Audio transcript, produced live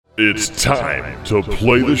It's time to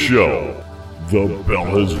play the show. The bell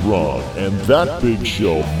has rung, and that big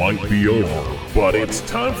show might be over, but it's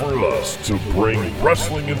time for us to bring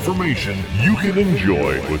wrestling information you can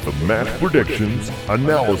enjoy with the match predictions,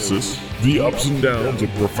 analysis, the ups and downs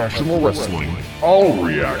of professional wrestling, all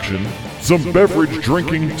reaction, some beverage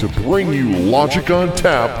drinking to bring you Logic on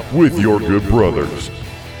Tap with your good brothers.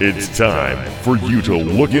 It's time for you to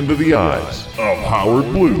look into the eyes of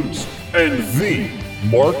Howard Blues and the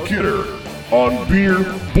Mark Kidder on Beer,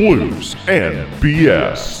 Blues, and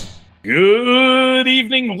BS. Good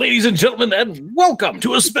evening, ladies and gentlemen, and welcome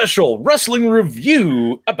to a special wrestling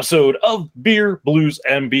review episode of Beer, Blues,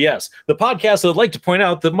 and BS, the podcast that I'd like to point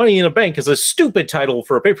out that Money in a Bank is a stupid title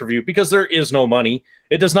for a pay-per-view because there is no money.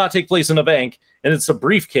 It does not take place in a bank, and it's a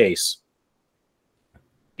briefcase.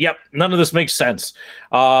 Yep, none of this makes sense.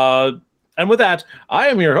 And with that, I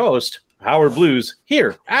am your host, Howard Blues,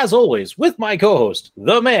 here, as always, with my co-host,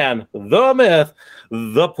 the man, the myth,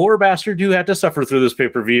 the poor bastard who had to suffer through this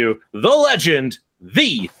pay-per-view, the legend,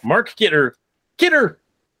 the Mark Kidder. Kidder,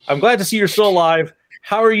 I'm glad to see you're still alive.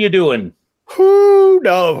 How are you doing?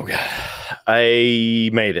 No,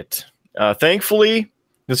 I made it. Thankfully,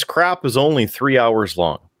 this crap is only 3 hours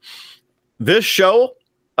long. This show,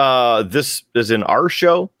 this is in our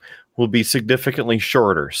show, will be significantly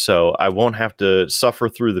shorter, so I won't have to suffer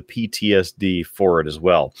through the PTSD for it as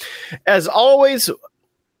well. As always,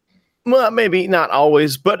 well, maybe not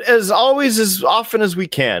always, but as always, as often as we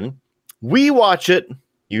can, we watch it.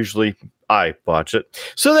 Usually I watch it,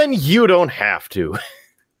 so then you don't have to.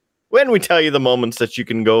 When we tell you the moments that you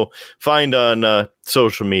can go find on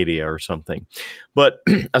social media or something. But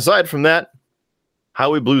aside from that,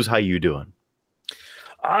 Howie Blues, how you doing?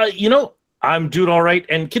 I'm doing all right.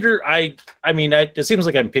 And Kidder, I mean, it seems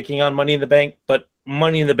like I'm picking on Money in the Bank, but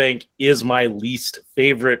Money in the Bank is my least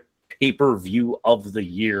favorite pay-per-view of the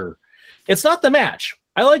year. It's not the match.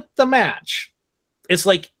 I like the match. It's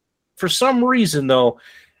like, for some reason, though,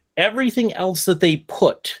 everything else that they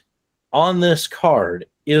put on this card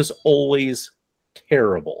is always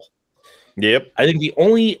terrible. Yep. I think the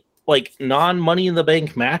only non-Money in the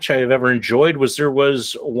Bank match I've ever enjoyed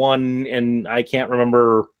was one, and I can't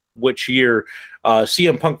remember which year,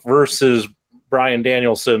 CM Punk versus Bryan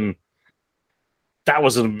Danielson. That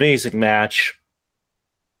was an amazing match.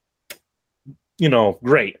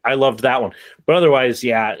 Great. I loved that one. But otherwise,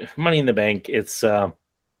 yeah, Money in the Bank, it's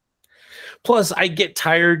plus I get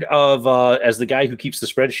tired of as the guy who keeps the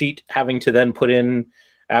spreadsheet having to then put in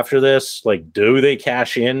after this, do they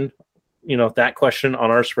cash in, that question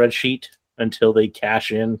on our spreadsheet until they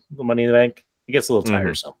cash in the Money in the Bank? It gets a little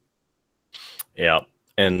tiresome. Yeah.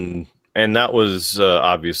 And that was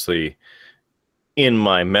obviously in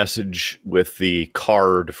my message with the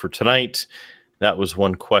card for tonight. That was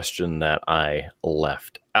one question that I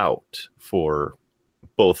left out for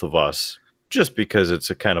both of us, just because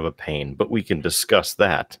it's a kind of a pain. But we can discuss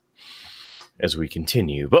that as we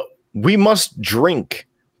continue. But we must drink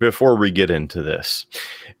before we get into this.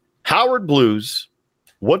 Howard Blues,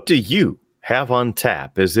 what do you have on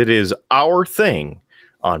tap, as it is our thing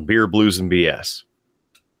on Beer, Blues, and BS?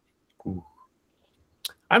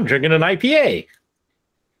 I'm drinking an IPA.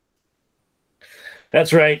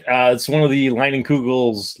 That's right. It's one of the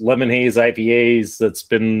Leinenkugel's Lemon Haze IPAs that's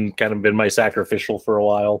been my sacrificial for a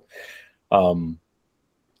while.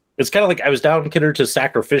 It's kind of like I was down, Kidder, to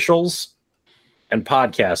sacrificials and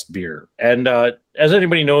podcast beer. And as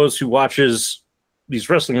anybody knows who watches these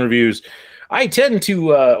wrestling reviews, I tend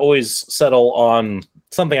to always settle on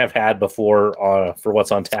something I've had before for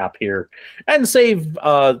what's on tap here, and save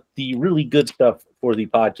the really good stuff for the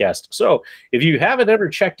podcast. So if you haven't ever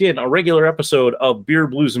checked in a regular episode of Beer,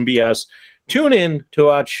 Blues, and BS, tune in to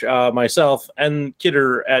watch myself and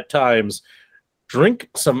Kidder at times drink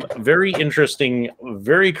some very interesting,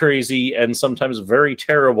 very crazy, and sometimes very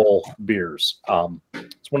terrible beers.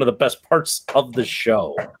 It's one of the best parts of the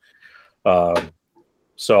show.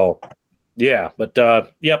 So yeah, but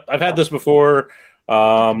yep, I've had this before.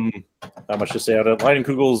 Not much to say on it.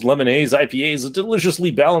 Leinenkugel's Lemon Haze IPA is a deliciously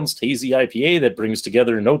balanced hazy IPA that brings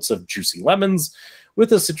together notes of juicy lemons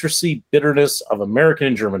with the citrusy bitterness of American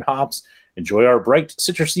and German hops. Enjoy our bright,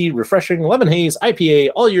 citrusy, refreshing Lemon Haze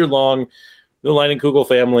IPA all year long. The Leinenkugel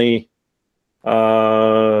family,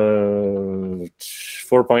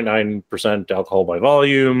 4.9% alcohol by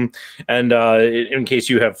volume. And in case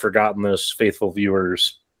you have forgotten this, faithful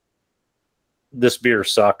viewers, this beer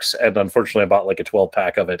sucks, and unfortunately I bought a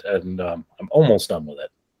 12-pack of it, and I'm almost done with it.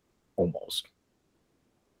 Almost.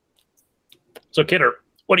 So, Kidder,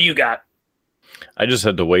 what do you got? I just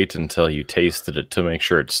had to wait until you tasted it to make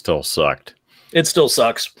sure it still sucked. It still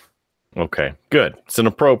sucks. Okay, good. It's an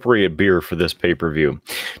appropriate beer for this pay-per-view.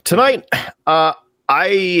 Tonight, I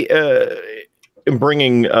am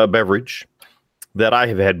bringing a beverage that I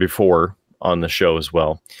have had before on the show as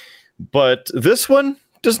well. But this one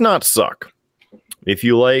does not suck. If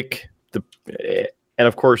you like and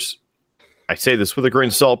of course, I say this with a grain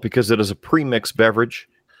of salt because it is a pre-mixed beverage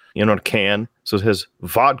in a can, so it has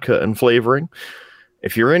vodka and flavoring.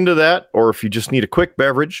 If you're into that, or if you just need a quick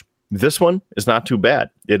beverage, this one is not too bad.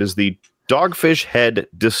 It is the Dogfish Head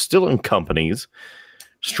Distilling Company's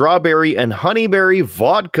Strawberry and Honeyberry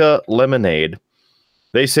Vodka Lemonade.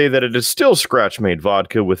 They say that it is still scratch-made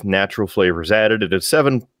vodka with natural flavors added. It is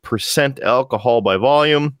 7% alcohol by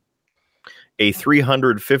volume, a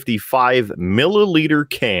 355 milliliter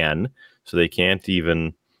can, so they can't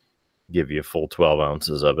even give you a full 12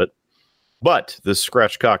 ounces of it. But this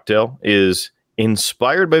scratch cocktail is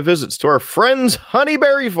inspired by visits to our friends'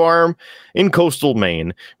 Honeyberry Farm in coastal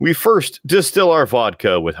Maine. We first distill our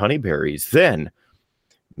vodka with honeyberries, then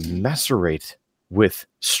macerate with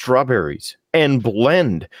strawberries and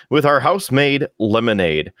blend with our house-made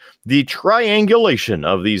lemonade. The triangulation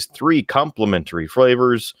of these three complementary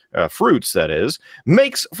flavors, fruits that is,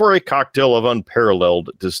 makes for a cocktail of unparalleled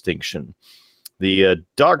distinction. The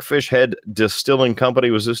Dogfish Head Distilling Company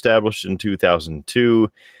was established in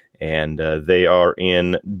 2002, and they are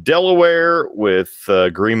in Delaware with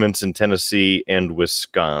agreements in Tennessee and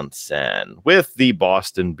Wisconsin with the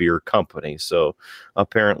Boston Beer Company. So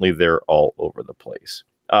apparently they're all over the place.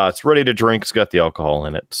 It's ready to drink. It's got the alcohol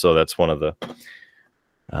in it. So that's one of the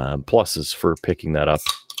pluses for picking that up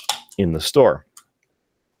in the store.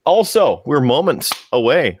 Also, we're moments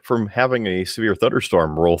away from having a severe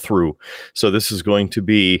thunderstorm roll through. So this is going to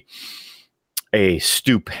be a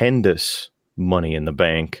stupendous Money in the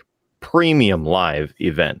Bank premium live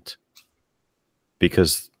event.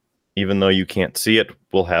 Because even though you can't see it,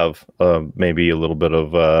 we'll have maybe a little bit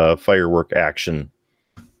of firework action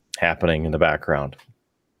happening in the background.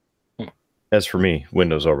 As for me,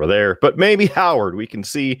 windows over there. But maybe Howard, we can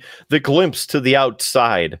see the glimpse to the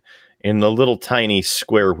outside in the little tiny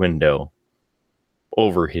square window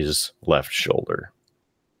over his left shoulder.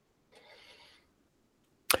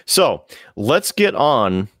 So let's get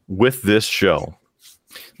on with this show.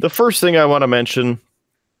 The first thing I want to mention,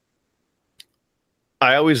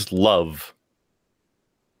 I always love,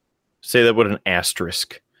 say that with an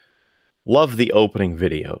asterisk, love the opening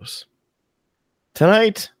videos.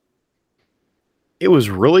 Tonight, it was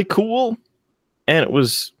really cool, and it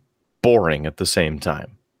was boring at the same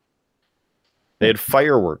time. They had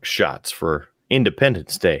fireworks shots for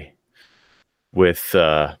Independence Day with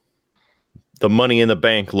the Money in the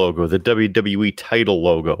Bank logo, the WWE title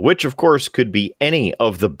logo, which, of course, could be any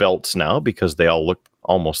of the belts now because they all look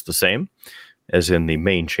almost the same as in the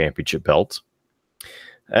main championship belts.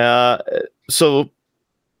 So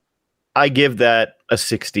I give that a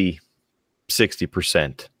 60%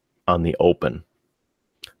 on the open.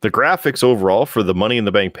 The graphics overall for the Money in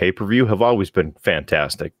the Bank pay-per-view have always been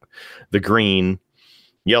fantastic. The green,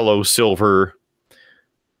 yellow, silver,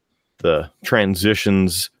 the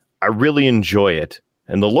transitions, I really enjoy it.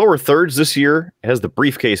 And the lower thirds this year has the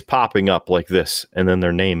briefcase popping up like this, and then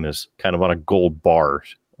their name is kind of on a gold bar,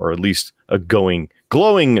 or at least a glowing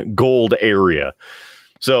gold area.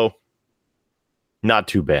 So, not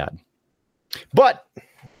too bad. But,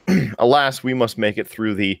 alas, we must make it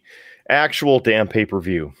through the actual damn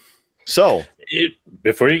pay-per-view. So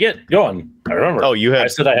before you get going, I remember. Oh, you had. I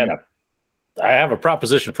said I have a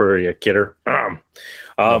proposition for you, kidder.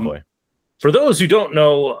 Oh boy. For those who don't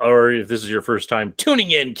know, or if this is your first time tuning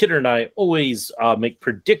in, Kidder and I always make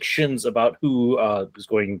predictions about who is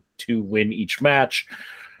going to win each match.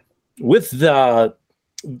 With the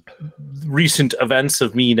recent events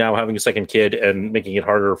of me now having a second kid and making it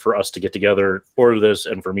harder for us to get together for this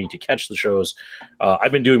and for me to catch the shows,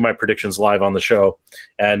 I've been doing my predictions live on the show,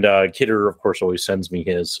 and Kidder, of course, always sends me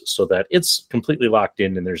his so that it's completely locked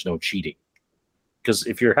in and there's no cheating. Because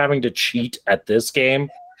if you're having to cheat at this game,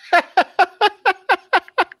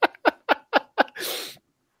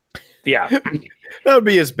 yeah, that would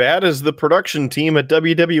be as bad as the production team at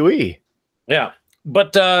WWE. Yeah,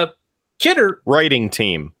 but Kidder, writing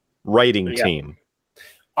team.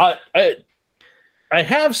 I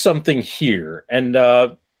have something here, and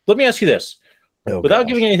let me ask you this, without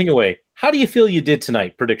giving anything away. How do you feel you did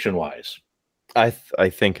tonight, prediction wise? I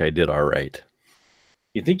think I did all right.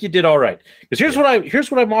 You think you did all right? Because here's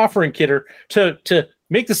what I'm offering, Kidder, to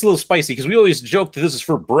make this a little spicy. Because we always joke that this is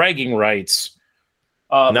for bragging rights.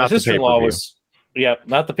 My sister-in-law was,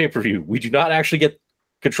 not the pay-per-view. We do not actually get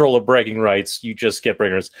control of bragging rights. You just get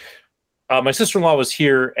bragging rights. My sister-in-law was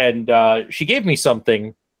here, and she gave me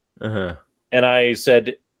something And I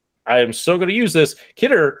said, I am so going to use this.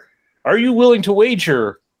 Kidder, are you willing to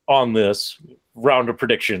wager on this round of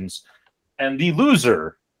predictions? And the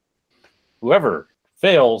loser, whoever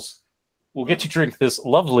fails, will get to drink this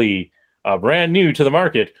lovely, brand new to the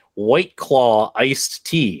market, White Claw iced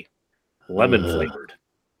tea, lemon flavored.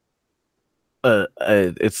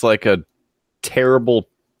 It's like a terrible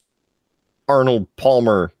Arnold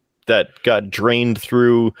Palmer that got drained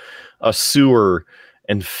through a sewer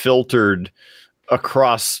and filtered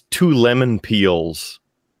across 2 lemon peels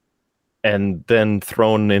and then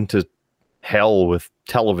thrown into hell with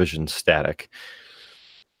television static.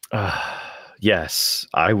 Yes,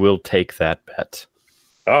 I will take that bet.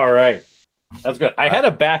 All right. That's good. I had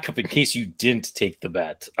a backup in case you didn't take the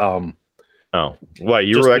bet. Oh, what?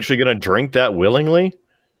 You were actually going to drink that willingly?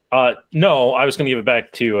 No, I was going to give it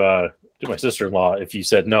back to my sister-in-law if you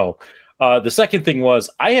said no. The second thing was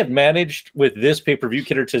I had managed with this pay-per-view,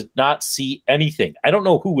 Kidder, to not see anything. I don't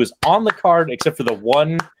know who was on the card except for the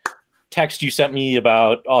one text you sent me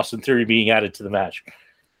about Austin Theory being added to the match.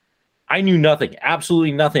 I knew nothing,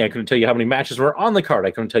 absolutely nothing. I couldn't tell you how many matches were on the card.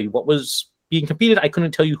 I couldn't tell you what was being competed. I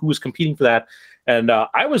couldn't tell you who was competing for that. And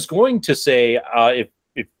I was going to say,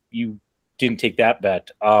 if you didn't take that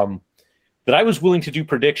bet, that I was willing to do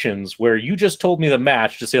predictions where you just told me the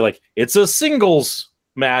match to say, like, it's a singles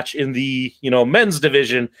match in the men's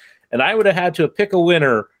division, and I would have had to pick a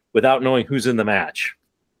winner without knowing who's in the match.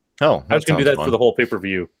 Oh, I was going to do that for the whole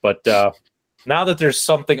pay-per-view, but now that there's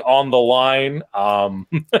something on the line, no.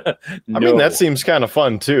 I mean, that seems kind of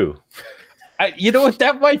fun too. You know what?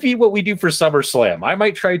 That might be what we do for SummerSlam. I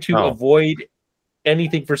might try to avoid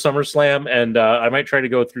anything for SummerSlam, and I might try to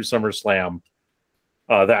go through SummerSlam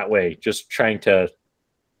that way, just trying to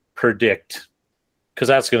predict, because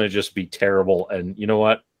that's going to just be terrible. And you know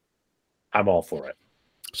what? I'm all for it.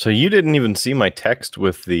 So you didn't even see my text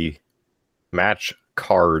with the match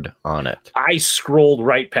card on it? I scrolled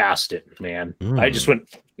right past it, man. I just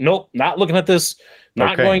went, nope, not looking at this.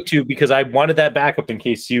 Not going to, because I wanted that backup in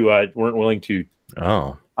case you weren't willing to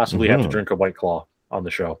possibly have to drink a White Claw on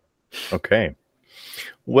the show. Okay.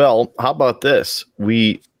 Well, how about this?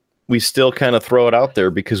 We still kind of throw it out there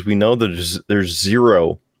because we know that there's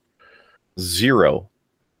zero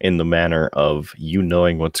in the manner of you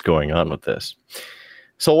knowing what's going on with this.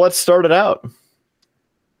 So let's start it out.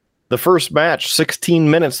 The first match, 16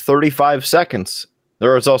 minutes, 35 seconds.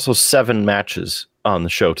 There is also 7 matches on the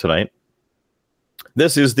show tonight.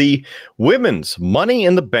 This is the Women's Money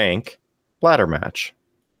in the Bank ladder match.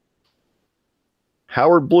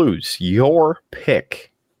 Howard Blues, your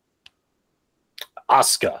pick.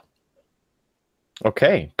 Asuka.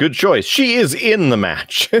 Okay, good choice. She is in the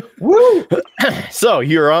match. Woo! So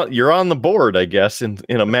you're on the board, I guess, in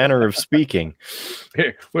a manner of speaking.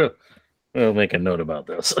 Here, we'll make a note about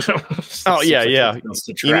this. Oh yeah.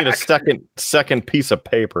 You need a second piece of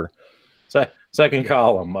paper. Second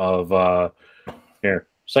column of here.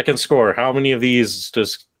 Second score. How many of these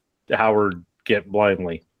does Howard get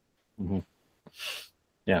blindly? Mm-hmm.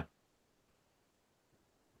 Yeah.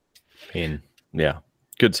 Yeah.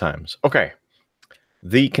 Good times. Okay.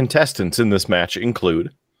 The contestants in this match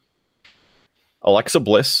include Alexa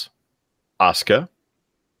Bliss, Asuka,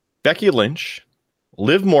 Becky Lynch,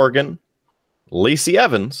 Liv Morgan, Lacey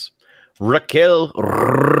Evans, Raquel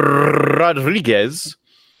Rodriguez,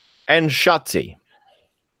 and Shotzi.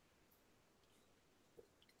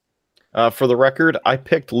 For the record, I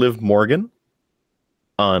picked Liv Morgan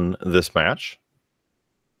on this match.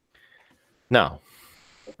 Now,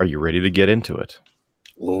 are you ready to get into it?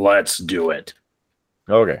 Let's do it.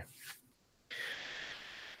 Okay.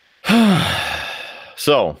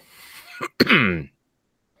 So,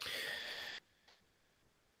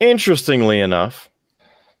 interestingly enough,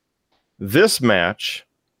 this match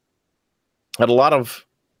had a lot of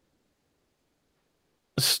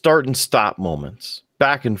start and stop moments,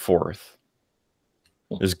 back and forth.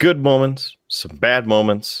 There's good moments, some bad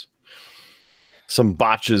moments, some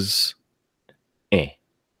botches,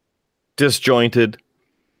 disjointed.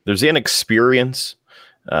 There's inexperience.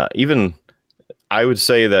 Even I would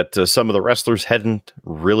say that some of the wrestlers hadn't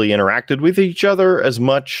really interacted with each other as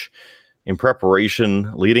much in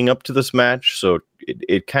preparation leading up to this match. So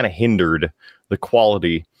it kind of hindered the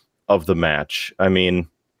quality of the match. I mean,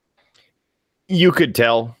 you could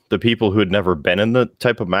tell the people who had never been in the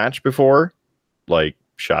type of match before, like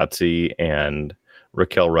Shotzi and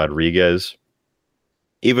Raquel Rodriguez,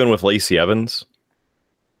 even with Lacey Evans.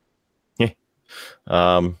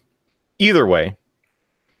 Either way,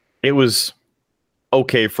 it was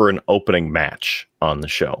okay for an opening match on the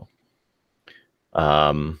show.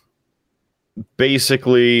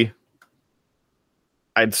 Basically,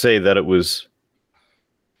 I'd say that it was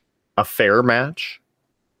a fair match.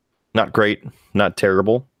 Not great, not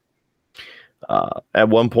terrible. At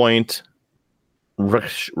one point,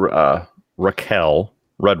 Raquel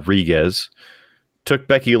Rodriguez took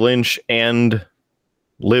Becky Lynch and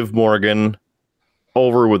Liv Morgan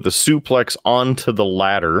over with the suplex onto the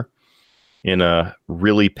ladder in a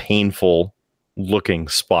really painful looking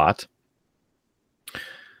spot.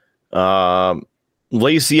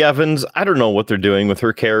 Lacey Evans, I don't know what they're doing with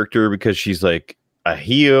her character because she's like a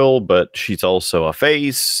heel, but she's also a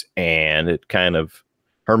face, and it kind of,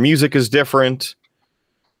 her music is different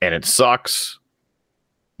and it sucks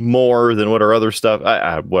more than what her other stuff,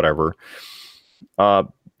 whatever.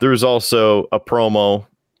 There's also a promo,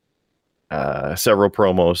 several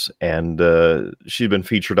promos, and she's been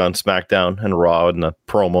featured on SmackDown and Raw in a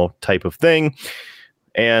promo type of thing,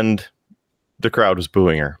 and the crowd was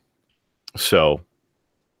booing her. So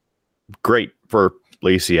great for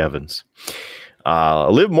Lacey Evans.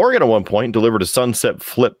 Liv Morgan at one point delivered a sunset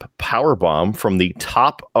flip powerbomb from the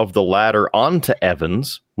top of the ladder onto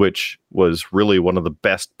Evans, which was really one of the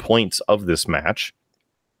best points of this match.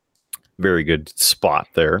 Very good spot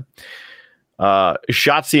there.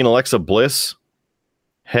 Shotzi and Alexa Bliss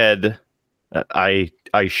had, I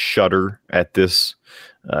shudder at this.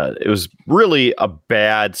 It was really a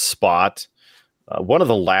bad spot. One of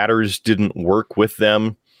the ladders didn't work with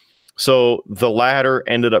them. So the ladder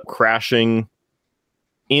ended up crashing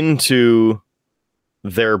into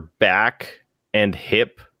their back and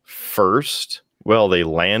hip first while they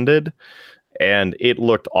landed, and it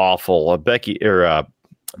looked awful.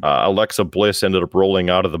 Alexa Bliss ended up rolling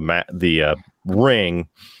out of the ring,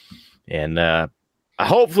 and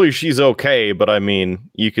hopefully she's okay, but I mean,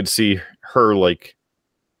 you could see her like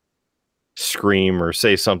scream or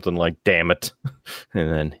say something like "damn it," and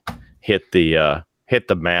then hit the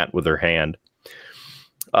mat with her hand.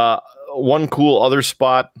 One cool other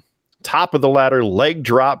spot, top of the ladder, leg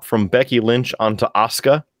drop from Becky Lynch onto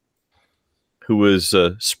Asuka, who was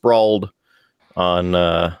sprawled on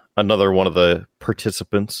another one of the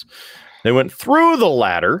participants. They went through the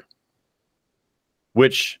ladder,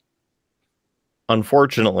 which,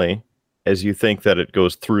 unfortunately, as you think that it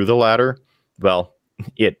goes through the ladder, well,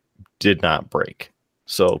 it did not break.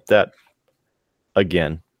 So that,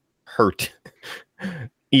 again, hurt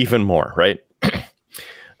even more, right?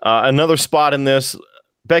 Another spot in this,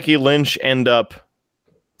 Becky Lynch end up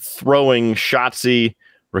throwing Shotzi,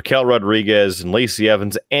 Raquel Rodriguez, and Lacey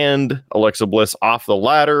Evans and Alexa Bliss off the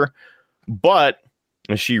ladder, but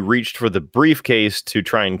as she reached for the briefcase to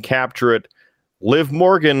try and capture it, Liv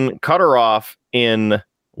Morgan cut her off in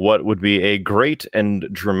what would be a great and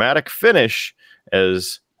dramatic finish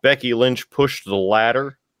as Becky Lynch pushed the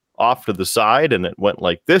ladder off to the side, and it went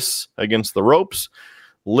like this against the ropes.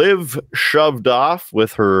 Liv shoved off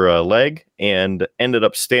with her leg and ended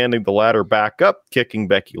up standing the ladder back up, kicking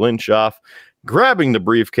Becky Lynch off, grabbing the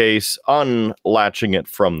briefcase, unlatching it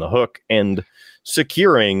from the hook, and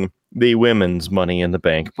securing the women's Money in the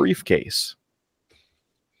Bank briefcase.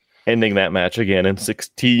 Ending that match again in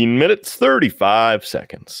 16 minutes, 35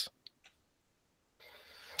 seconds.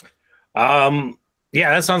 Yeah,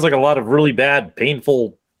 that sounds like a lot of really bad,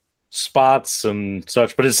 painful spots and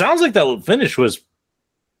such, but it sounds like the finish was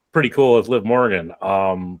pretty cool with Liv Morgan.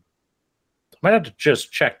 I might have to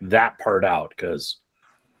just check that part out because,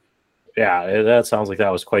 yeah, that sounds like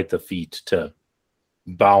that was quite the feat to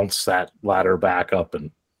bounce that ladder back up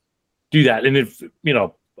and do that. And if, you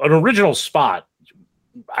know, an original spot,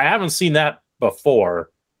 I haven't seen that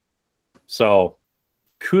before. So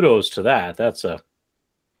kudos to that. That's a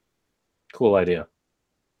cool idea.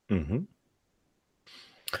 Mm-hmm.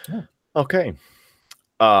 Yeah. Okay.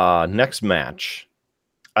 Next match.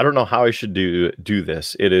 I don't know how I should do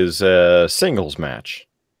this. It is a singles match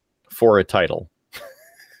for a title.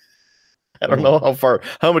 I don't know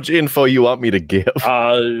how much info you want me to give.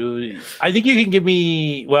 I think you can give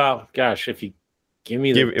me, well, gosh, if you give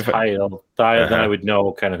me the title, then I would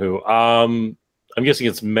know kind of who. I'm guessing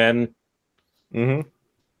it's men. Mm-hmm.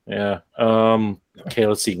 Yeah. Okay,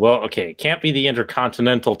 let's see. Well, okay, it can't be the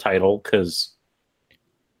Intercontinental title because,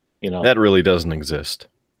 you know. That really doesn't exist.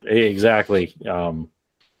 Exactly.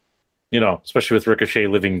 You know, especially with Ricochet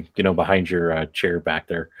living, you know, behind your chair back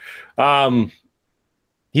there.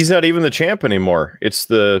 He's not even the champ anymore. It's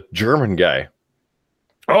the German guy.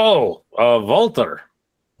 Oh, Walter.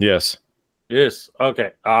 Yes. Yes.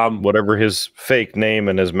 Okay. Whatever his fake name,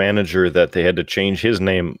 and his manager that they had to change his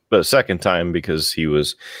name a second time because he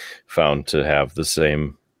was found to have the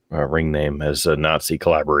same ring name as a Nazi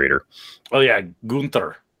collaborator. Oh yeah,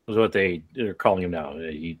 Gunther is what they're calling him now.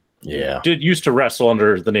 He did used to wrestle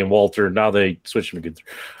under the name Walter. Now they switched him to Gunther.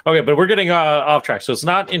 Okay, but we're getting off track. So it's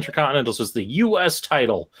not Intercontinental, so it's the U.S.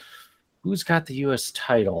 title. Who's got the U.S.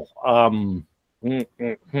 title?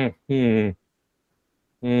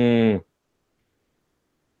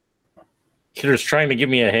 Kidder's trying to give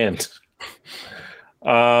me a hint.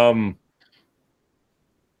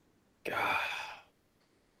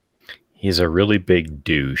 He's a really big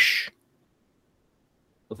douche.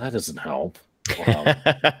 Well, that doesn't help. Wow.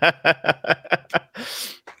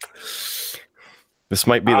 This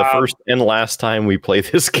might be the first and last time we play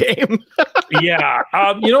this game. Yeah.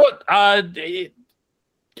 You know what?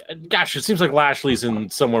 Gosh, it seems like Lashley's in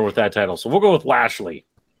somewhere with that title. So we'll go with Lashley.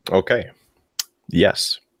 Okay.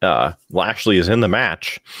 Yes. Lashley is in the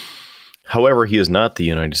match. However, he is not the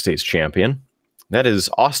United States champion. That is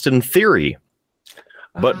Austin Theory.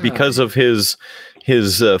 But because of his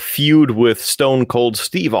feud with Stone Cold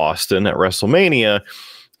Steve Austin at WrestleMania,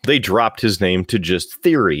 they dropped his name to just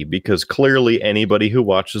Theory, because clearly anybody who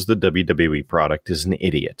watches the WWE product is an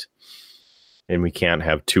idiot. And we can't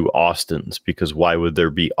have two Austins, because why would there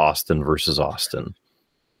be Austin versus Austin?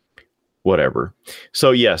 Whatever.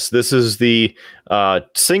 So yes, this is the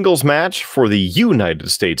singles match for the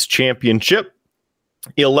United States Championship.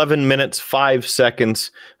 11 minutes, 5 seconds.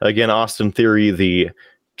 Again, Austin Theory, the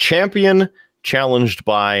champion, challenged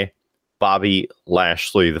by Bobby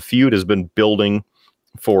Lashley. The feud has been building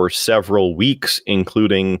for several weeks,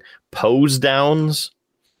 including pose downs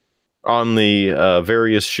on the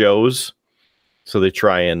various shows. So they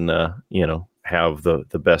try and, have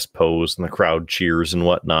the best pose, and the crowd cheers and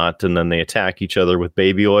whatnot. And then they attack each other with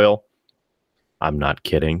baby oil. I'm not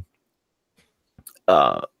kidding.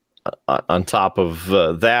 On top of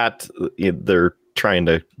that, they're trying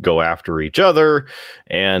to go after each other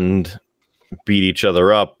and beat each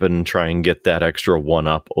other up and try and get that extra one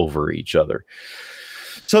up over each other.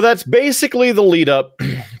 So that's basically the lead up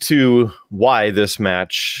to why this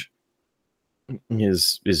match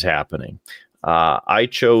is happening. I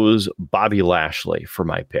chose Bobby Lashley for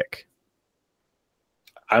my pick.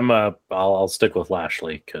 I'll stick with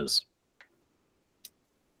Lashley because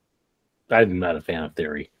I'm not a fan of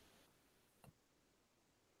Theory.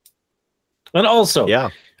 And also, yeah,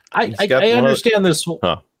 I understand this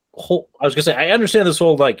whole. I was gonna say I understand this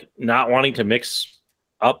whole like not wanting to mix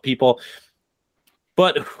up people,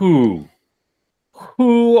 but who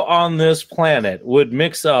on this planet would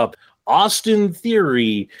mix up Austin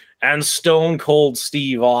Theory and Stone Cold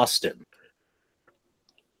Steve Austin?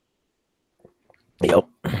 Yep.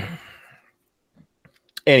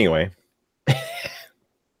 Anyway,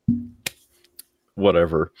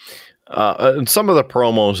 whatever. And some of the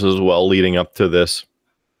promos as well leading up to this,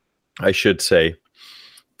 I should say,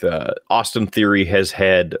 the Austin Theory has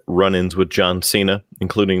had run-ins with John Cena,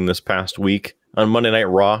 including this past week on Monday Night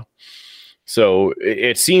Raw. So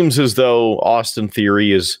it seems as though Austin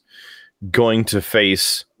Theory is going to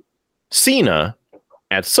face Cena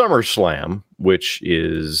at SummerSlam, which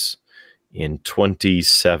is in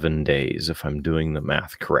 27 days, if I'm doing the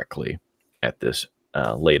math correctly at this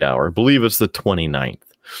late hour. I believe it's the 29th.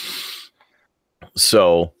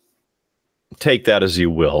 So take that as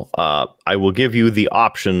you will. I will give you the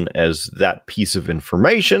option as that piece of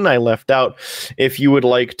information I left out if you would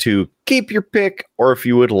like to keep your pick or if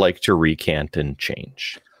you would like to recant and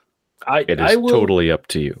change. It is totally up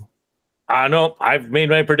to you. No, I've made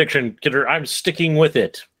my prediction, Kidder. I'm sticking with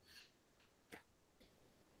it.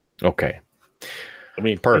 Okay. I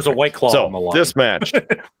mean, there's a White Claw on the line. This match.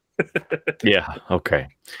 Yeah, okay.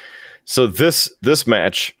 So this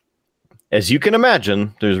match, as you can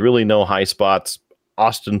imagine, there's really no high spots.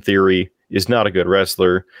 Austin Theory is not a good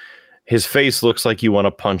wrestler. His face looks like you want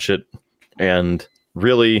to punch it. And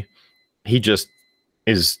really, he just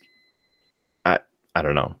is, I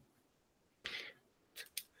don't know.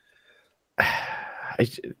 I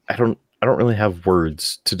don't really have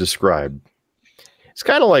words to describe. It's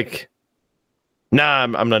kind of like,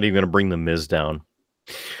 I'm not even going to bring the Miz down.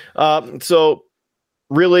 So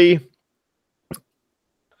really,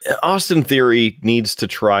 Austin Theory needs to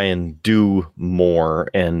try and do more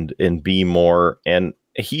and be more. And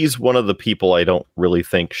he's one of the people I don't really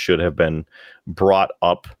think should have been brought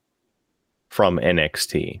up from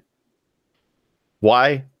NXT.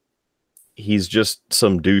 Why? He's just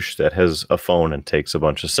some douche that has a phone and takes a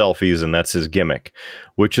bunch of selfies, and that's his gimmick,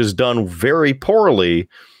 which is done very poorly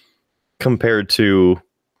compared to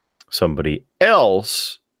somebody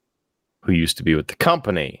else who used to be with the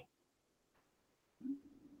company.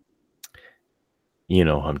 You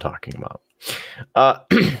know who I'm talking about.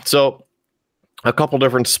 So a couple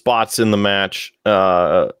different spots in the match.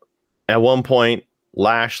 At one point,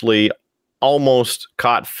 Lashley almost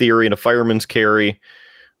caught Theory in a fireman's carry,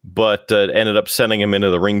 but ended up sending him into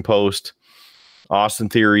the ring post. Austin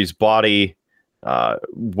Theory's body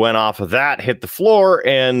went off of that, hit the floor,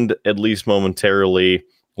 and at least momentarily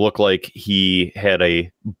looked like he had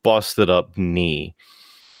a busted up knee.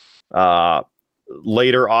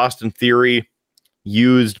 Later, Austin Theory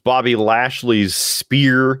used Bobby Lashley's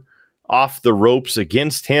spear off the ropes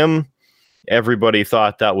against him. Everybody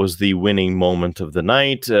thought that was the winning moment of the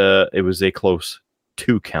night. It was a close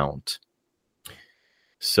 2 count.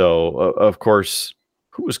 So, of course,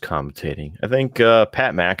 who was commentating? I think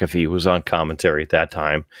Pat McAfee was on commentary at that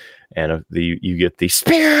time. And you get the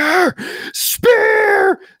spear.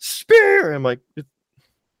 I'm like,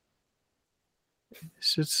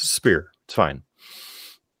 it's a spear. It's fine.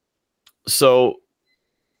 So,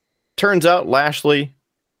 turns out Lashley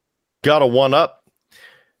got a 1-up.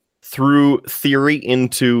 Threw Theory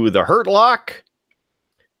into the Hurt Lock,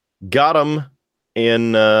 got him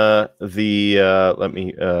in let me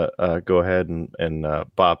go ahead and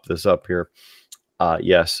bop this up here.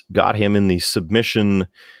 Yes, got him in the submission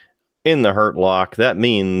in the Hurt Lock. That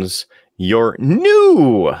means your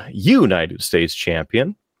new United States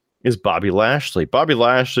champion is Bobby Lashley. Bobby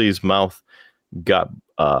Lashley's mouth got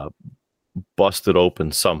busted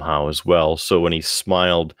open somehow as well. So when he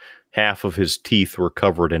smiled, half of his teeth were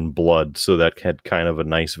covered in blood, so that had kind of a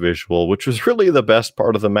nice visual, which was really the best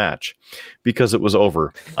part of the match because it was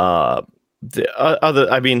over. Bobby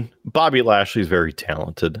Lashley's very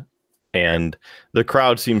talented, and the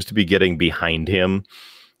crowd seems to be getting behind him.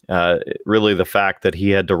 Really, the fact that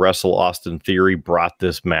he had to wrestle Austin Theory brought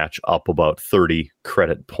this match up about 30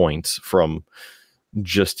 credit points from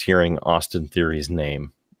just hearing Austin Theory's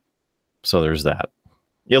name. So there's that.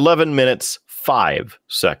 11 minutes, 5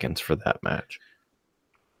 seconds for that match.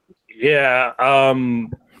 Yeah,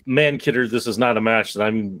 Man Kidder, this is not a match that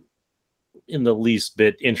I'm in the least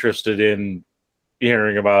bit interested in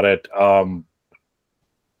hearing about it. I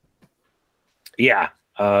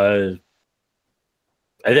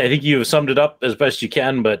think you have summed it up as best you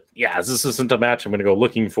can, but yeah, this isn't a match I'm going to go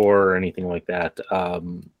looking for or anything like that. I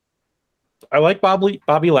like Bobby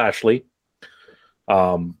Lashley.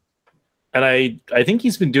 And I think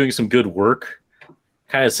he's been doing some good work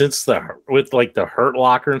kind of since the Hurt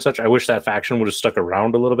Locker and such. I wish that faction would have stuck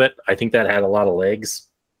around a little bit. I think that had a lot of legs,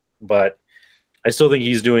 but I still think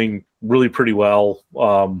he's doing really pretty well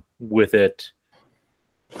with it.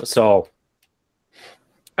 So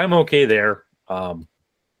I'm okay there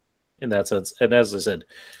in that sense. And as I said,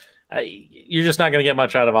 you're just not going to get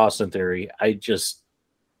much out of Austin Theory. I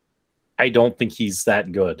don't think he's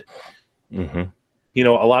that good. Mm-hmm. You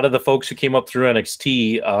know, a lot of the folks who came up through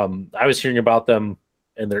NXT, I was hearing about them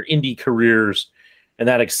and their indie careers, and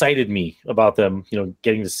that excited me about them, you know,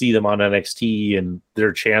 getting to see them on NXT and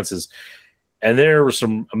their chances. And there was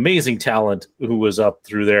some amazing talent who was up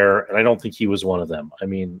through there, and I don't think he was one of them. I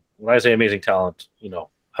mean, when I say amazing talent, you know,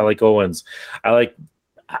 I like Owens. I like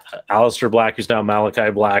Aleister Black, who's now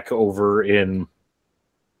Malachi Black over in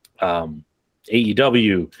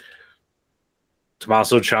AEW.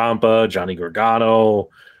 Tommaso Ciampa, Johnny Gargano.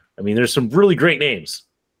 I mean, there's some really great names.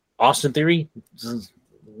 Austin Theory is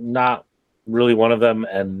not really one of them,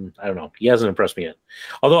 and I don't know. He hasn't impressed me yet.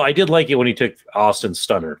 Although I did like it when he took Austin's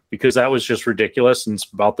stunner, because that was just ridiculous, and it's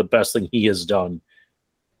about the best thing he has done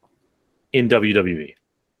in WWE.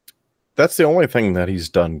 That's the only thing that he's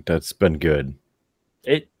done that's been good.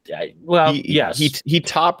 Yes. He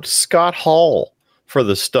topped Scott Hall for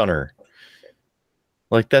the stunner.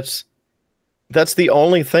 Like, that's the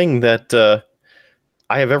only thing that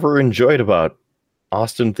I have ever enjoyed about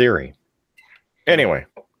Austin Theory. Anyway,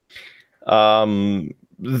 throughout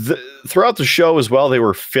the show as well, they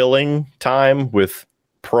were filling time with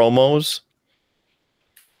promos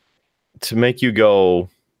to make you go,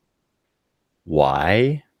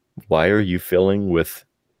 why? Why are you filling with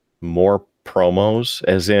more promos?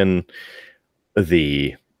 As in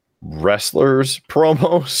the wrestlers'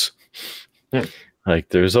 promos? Like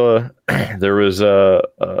there was a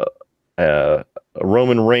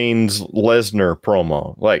Roman Reigns Lesnar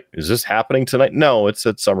promo. Like, is this happening tonight? No, it's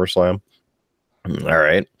at SummerSlam. All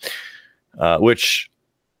right. Which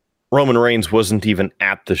Roman Reigns wasn't even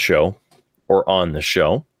at the show or on the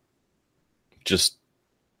show. Just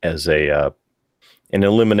as an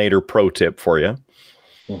Eliminator pro tip for you.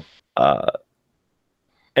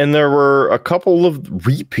 And there were a couple of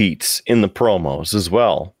repeats in the promos as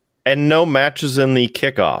well. And no matches in the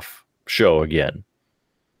kickoff show again.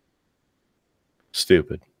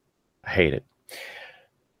 Stupid. I hate it.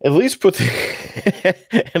 At least put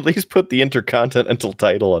the Intercontinental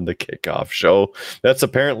title on the kickoff show. That's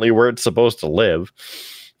apparently where it's supposed to live.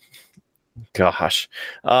 Gosh.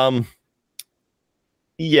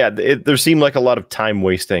 Yeah, there seemed like a lot of time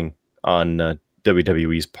wasting on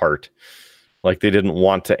WWE's part. Like they didn't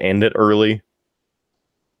want to end it early,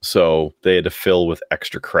 so they had to fill with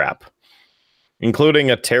extra crap,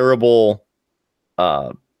 including a terrible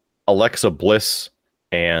Alexa Bliss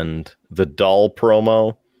and the doll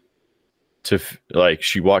promo.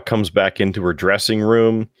 She comes back into her dressing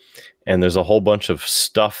room, and there's a whole bunch of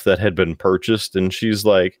stuff that had been purchased, and she's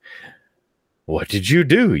like, "What did you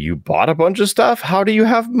do? You bought a bunch of stuff? How do you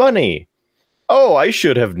have money?" "Oh, I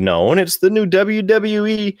should have known. It's the new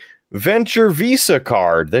WWE Venture Visa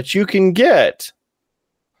card that you can get."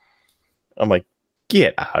 I'm like,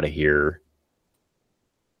 get out of here.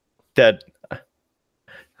 That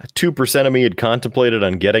 2% of me had contemplated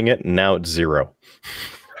on getting it, and now it's 0.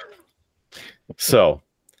 So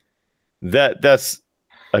that's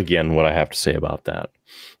again what I have to say about that.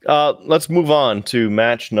 Let's move on to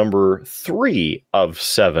match number 3 of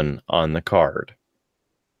 7 on the card.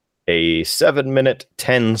 A 7-minute,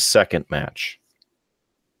 10-second match.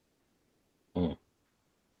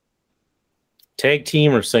 Tag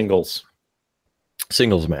team or singles?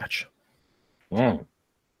 Singles match.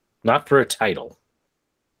 Not for a title.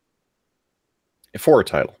 For a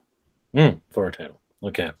title. For a title.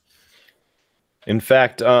 Okay. In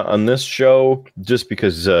fact, on this show, just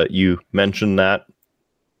because you mentioned that,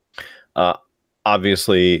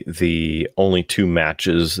 obviously the only 2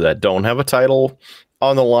 matches that don't have a title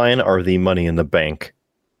on the line are the Money in the Bank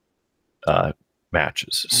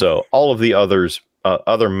matches. So all of the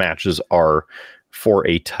other matches are for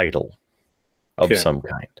a title of some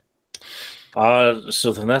kind.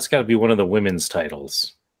 So then that's got to be one of the women's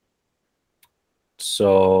titles.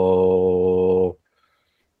 So,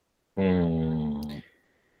 Raw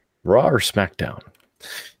or SmackDown?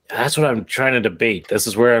 That's what I'm trying to debate. This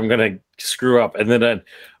is where I'm going to screw up. And then,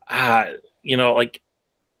 I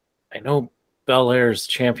know Belair's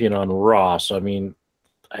champion on Raw, so I mean,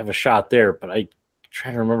 I have a shot there, but I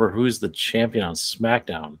try to remember who's the champion on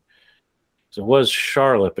SmackDown. So it was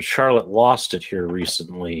Charlotte, but Charlotte lost it here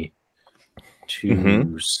recently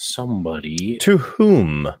to somebody. To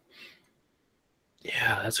whom?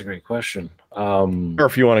 Yeah, that's a great question. Or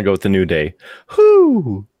if you want to go with the New Day,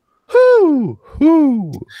 who?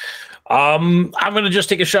 I'm going to just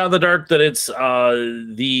take a shot in the dark that it's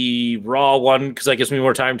the Raw one, because that gives me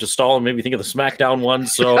more time to stall and maybe think of the SmackDown one.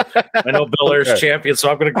 So I know Belair's champion,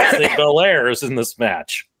 so I'm going to say Belair is in this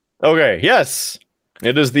match. Okay, yes.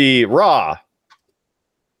 It is the Raw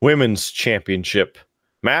Women's Championship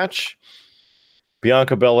match.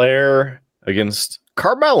 Bianca Belair against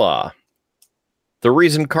Carmella. The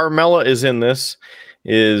reason Carmella is in this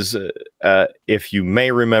is, if you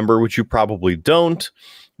may remember, which you probably don't,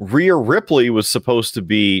 Rhea Ripley was supposed to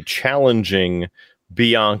be challenging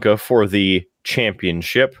Bianca for the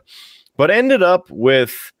championship, but ended up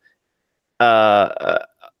with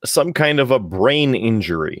some kind of a brain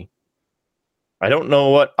injury. I don't know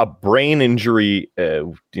what a brain injury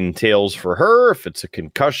entails for her, if it's a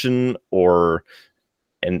concussion or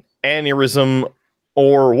an aneurysm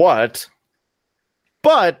or what.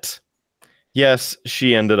 But yes,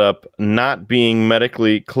 she ended up not being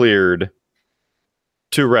medically cleared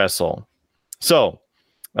to wrestle. So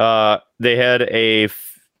they had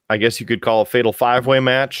I guess you could call a fatal 5-way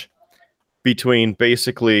match between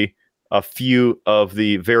basically a few of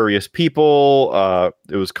the various people.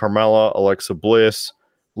 It was Carmella, Alexa Bliss,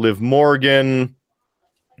 Liv Morgan.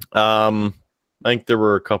 I think there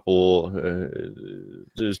were a couple.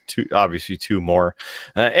 There's obviously 2 more.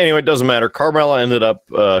 Anyway, it doesn't matter. Carmella ended up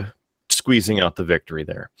squeezing out the victory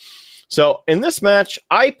there. So in this match,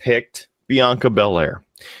 I picked Bianca Belair.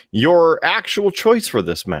 Your actual choice for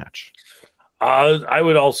this match? I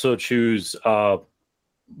would also choose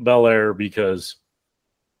Belair because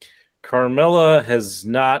Carmella has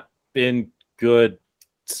not been good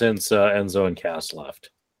since Enzo and Cass left.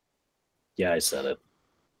 Yeah, I said it.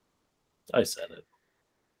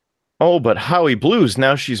 Oh, but Howie Blues,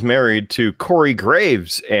 now she's married to Corey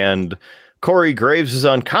Graves, and Corey Graves is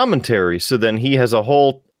on commentary, so then he has a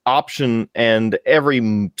whole option and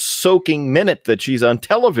every soaking minute that she's on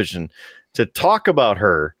television to talk about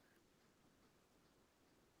her.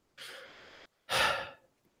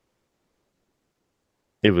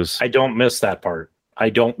 I don't miss that part. I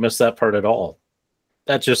don't miss that part at all.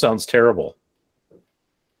 That just sounds terrible.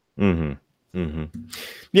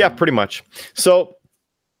 Yeah, pretty much. So,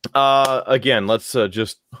 again, let's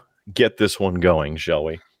just get this one going, shall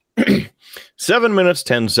we? 7 minutes,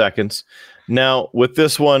 10 seconds. Now, with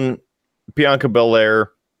this one, Bianca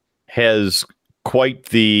Belair has quite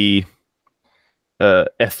the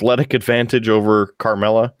athletic advantage over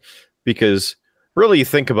Carmella. because really you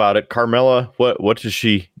think about it, Carmella, what does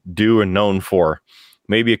she do and known for?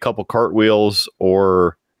 Maybe a couple cartwheels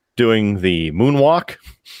or doing the moonwalk.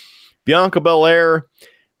 Bianca Belair,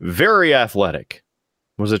 very athletic,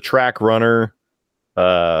 was a track runner,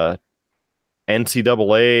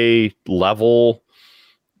 NCAA level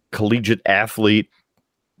collegiate athlete,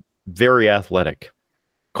 very athletic.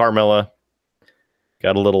 Carmella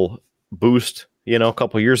got a little boost, a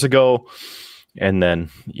couple years ago, and then,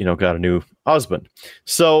 got a new husband.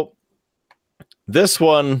 So this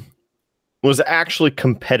one was actually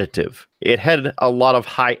competitive. It had a lot of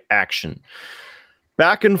high action,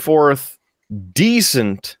 back and forth,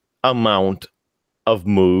 decent amount of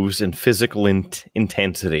moves and physical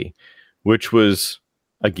intensity, which was,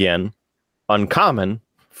 again, uncommon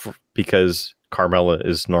because Carmella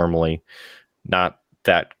is normally not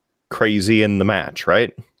that crazy in the match,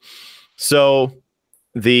 right? So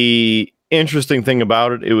the interesting thing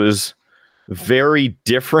about it, it was very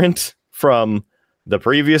different from the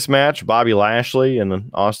previous match, Bobby Lashley and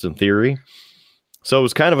Austin Theory. So it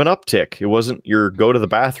was kind of an uptick. It wasn't your go to the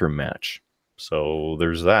bathroom match. So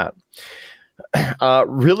there's that.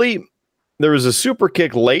 Really, there was a super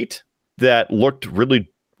kick late that looked really,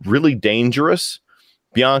 really dangerous.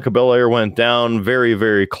 Bianca Belair went down, very,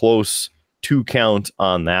 very close 2 count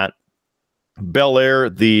on that. Belair,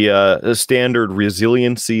 the standard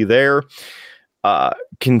resiliency there,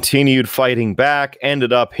 continued fighting back,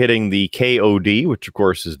 ended up hitting the KOD, which of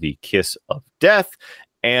course is the kiss of death,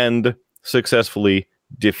 and successfully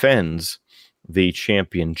defends the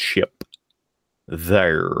championship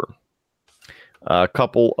there. A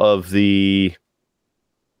couple of the,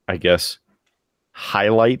 I guess,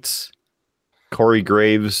 highlights. Corey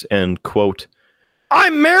Graves and, quote,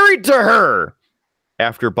 "I'm married to her,"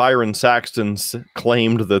 after Byron Saxton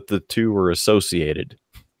claimed that the two were associated.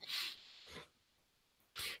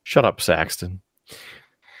 Shut up, Saxton.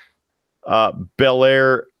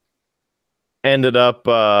 Belair ended up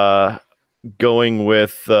going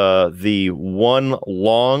with the one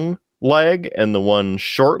long leg and the one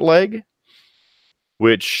short leg,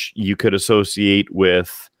 which you could associate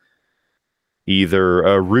with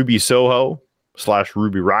either Ruby Soho /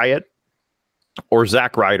 Ruby Riott or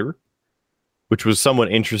Zack Ryder, which was somewhat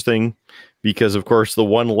interesting because, of course, the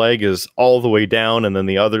one leg is all the way down and then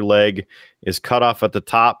the other leg is cut off at the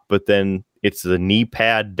top, but then it's the knee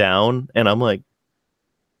pad down. And I'm like,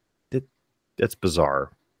 that's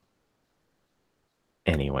bizarre.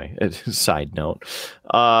 Anyway, side note.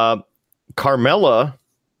 Carmella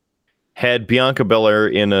had Bianca Belair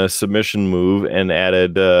in a submission move and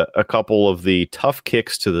added a couple of the tough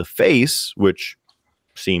kicks to the face, which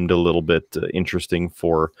seemed a little bit interesting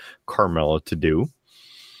for Carmella to do.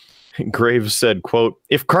 Graves said, quote,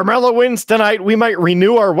 "If Carmella wins tonight, we might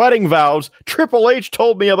renew our wedding vows. Triple H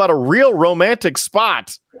told me about a real romantic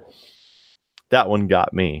spot." That one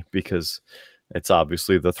got me because it's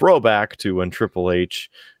obviously the throwback to when Triple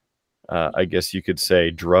H, I guess you could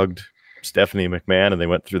say, drugged Stephanie McMahon and they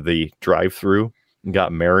went through the drive-thru and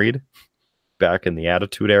got married back in the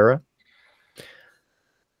Attitude Era.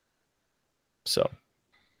 So,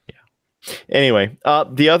 yeah. Anyway,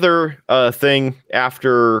 the other thing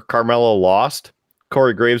after Carmella lost,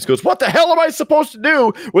 Corey Graves goes, "What the hell am I supposed to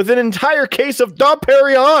do with an entire case of Dom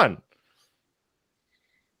Perignon?"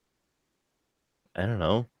 I don't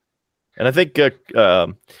know. And I think, if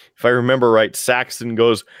I remember right, Saxton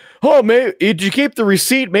goes, "Oh, maybe, did you keep the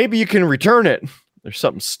receipt? Maybe you can return it." There's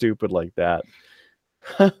something stupid like that.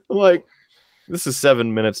 Like, this is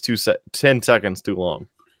 7 minutes, 10 seconds too long.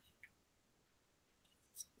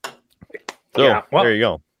 So, yeah, well, there you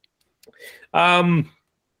go.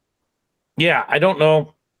 Yeah, I don't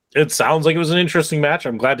know. It sounds like it was an interesting match.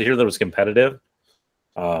 I'm glad to hear that it was competitive.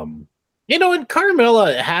 And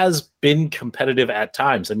Carmella has been competitive at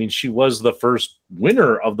times. I mean, she was the first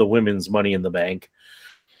winner of the women's Money in the Bank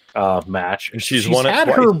match. She's won it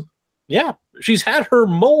twice. She's had her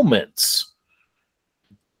moments.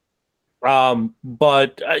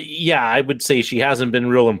 But I would say she hasn't been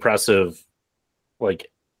real impressive. Like,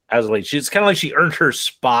 as late, she's kind of like she earned her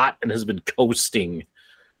spot and has been coasting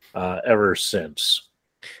ever since.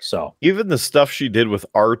 So even the stuff she did with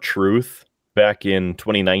R-Truth back in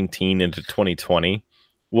 2019 into 2020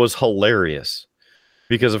 was hilarious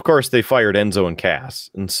because, of course, they fired Enzo and Cass,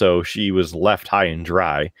 and so she was left high and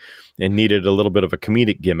dry and needed a little bit of a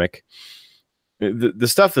comedic gimmick. The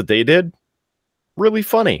stuff that they did, really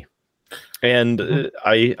funny, and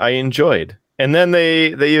I enjoyed. And then they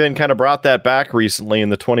even kind of brought that back recently in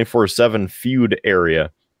the 24/7 feud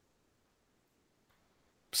area.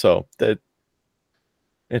 So that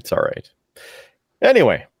it's all right.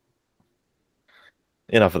 Anyway,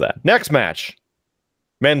 enough of that. Next match.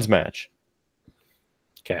 Men's match.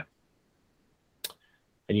 Okay.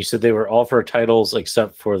 And you said they were all for titles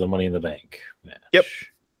except for the Money in the Bank match. Yep.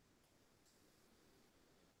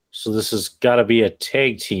 So this has got to be a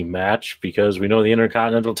tag team match because we know the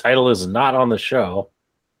Intercontinental title is not on the show.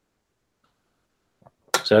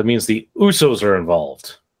 So that means the Usos are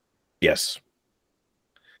involved. Yes.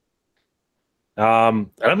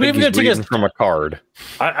 I'm even going to take a from a card.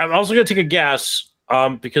 I'm also going to take a guess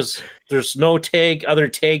because there's no other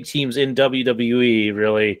tag teams in WWE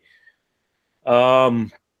really. It's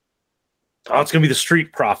going to be the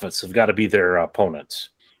Street Profits have got to be their opponents.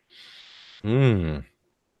 I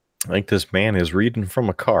think this man is reading from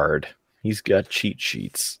a card. He's got cheat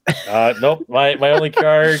sheets. Nope. My only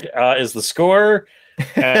card is the score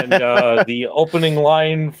and the opening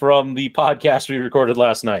line from the podcast we recorded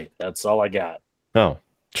last night. That's all I got. Oh,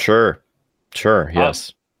 sure.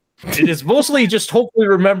 Yes. It is mostly just hopefully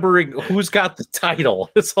remembering who's got the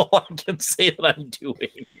title. That's all I can say that I'm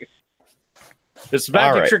doing. This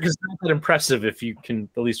magic trick is not that impressive if you can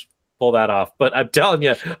at least pull that off. But I'm telling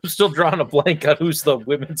you, I'm still drawing a blank on who's the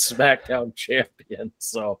Women's SmackDown champion.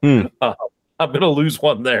 So I'm going to lose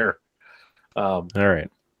one there. All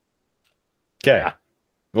right. Okay. Yeah.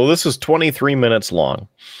 Well, this was 23 minutes long.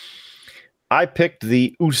 I picked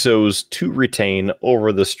the Usos to retain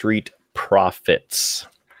over the Street Profits.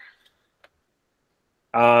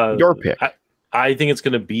 Your pick. I think it's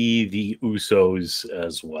going to be the Usos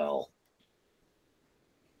as well.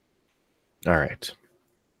 All right.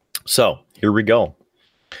 So here we go.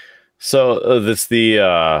 So that's the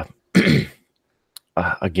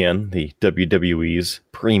again the WWE's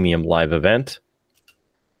premium live event.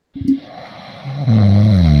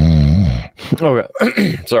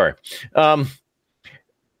 Okay, sorry.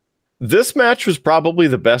 This match was probably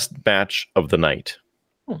the best match of the night,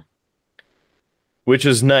 which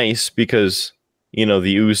is nice because the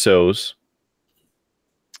Usos,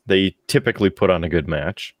 they typically put on a good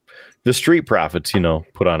match. The Street Profits,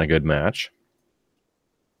 put on a good match.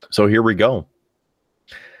 So here we go.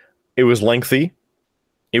 It was lengthy.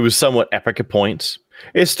 It was somewhat epic at points.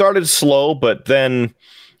 It started slow, but then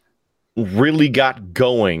really got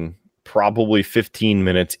going probably 15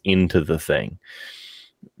 minutes into the thing.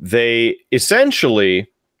 They essentially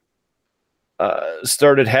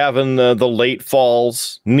started having the late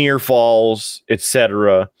falls, near falls,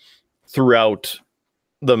 etc. throughout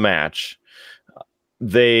the match.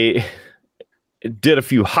 They did a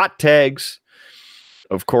few hot tags.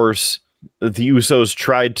 Of course, the Usos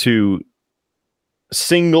tried to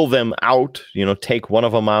single them out, take one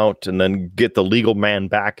of them out and then get the legal man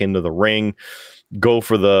back into the ring, go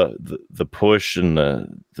for the push and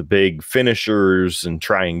the big finishers and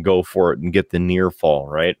try and go for it and get the near fall,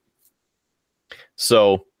 right?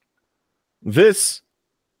 So this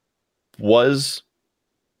was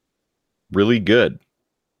really good.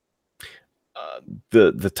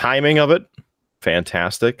 The timing of it,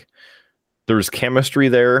 fantastic. There was chemistry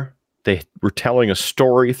there. They were telling a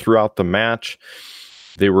story throughout the match.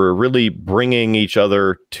 They were really bringing each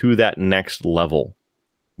other to that next level,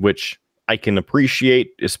 which I can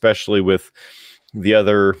appreciate, especially with the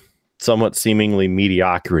other somewhat seemingly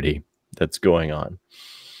mediocrity that's going on.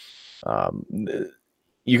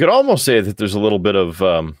 You could almost say that there's a little bit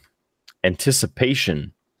of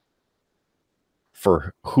anticipation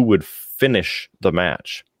for who would finish the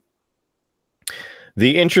match.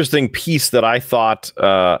 The interesting piece that I thought,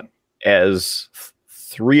 as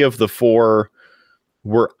 3 of the 4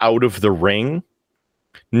 were out of the ring.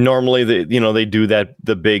 Normally, they do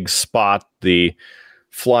the big spot, the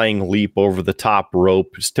flying leap over the top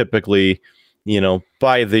rope is typically,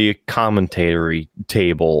 by the commentary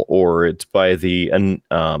table or it's by the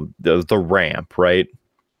ramp, right?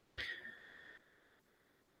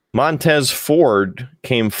 Montez Ford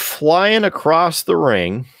came flying across the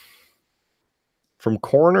ring from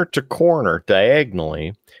corner to corner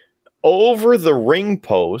diagonally over the ring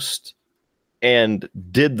post and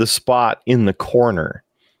did the spot in the corner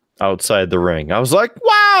outside the ring. I was like,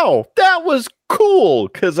 wow, that was cool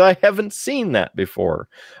because I haven't seen that before.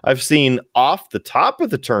 I've seen off the top of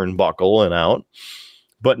the turnbuckle and out,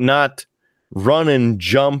 but not run and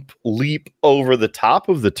jump, leap over the top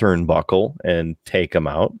of the turnbuckle and take them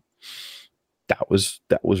out. That was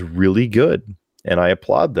really good, and I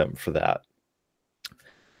applaud them for that.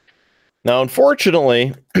 Now,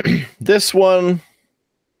 unfortunately, this one,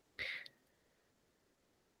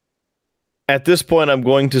 at this point, I'm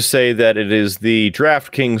going to say that it is the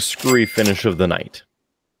DraftKings screwy finish of the night.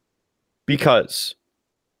 Because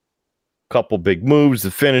couple big moves. The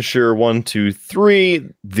finisher, 1, 2, 3.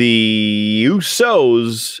 The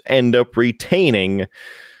Usos end up retaining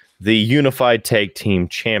the Unified Tag Team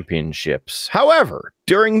Championships. However,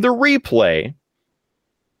 during the replay,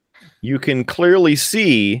 you can clearly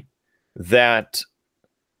see that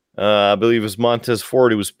I believe it was Montez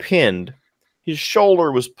Ford who was pinned. His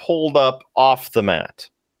shoulder was pulled up off the mat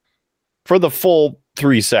for the full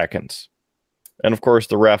 3 seconds. And of course,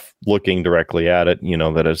 the ref, looking directly at it,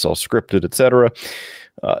 that it's all scripted, etc.,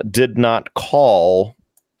 did not call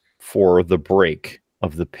for the break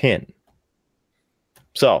of the pin.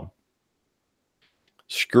 So,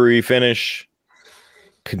 screwy finish,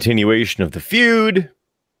 continuation of the feud,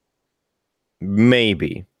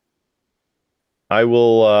 maybe. I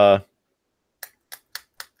will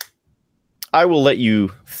let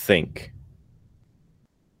you think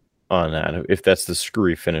on that, if that's the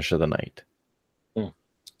screwy finish of the night.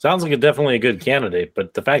 Sounds like definitely a good candidate,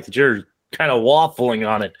 but the fact that you're kind of waffling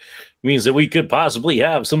on it means that we could possibly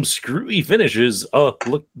have some screwy finishes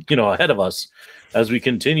ahead of us as we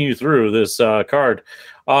continue through this card.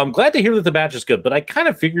 I'm glad to hear that the match is good, but I kind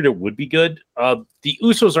of figured it would be good. The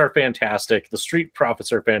Usos are fantastic. The Street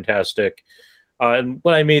Profits are fantastic. And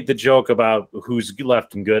when I made the joke about who's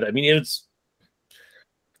left and good, I mean, it's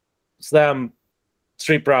them,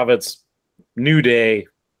 Street Profits, New Day,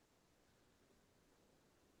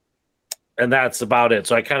 and that's about it.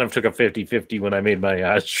 So I kind of took a 50-50 when I made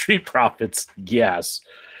my Street Profits guess.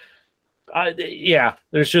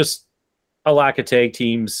 There's just a lack of tag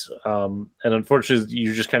teams. And unfortunately,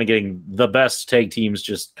 you're just kind of getting the best tag teams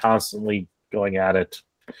just constantly going at it.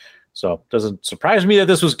 So it doesn't surprise me that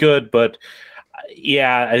this was good, but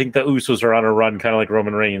I think the Usos are on a run, kind of like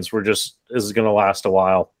Roman Reigns. This is going to last a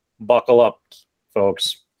while. Buckle up,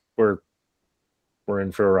 folks. We're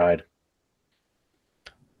in for a ride.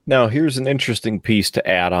 Now, here's an interesting piece to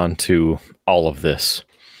add on to all of this.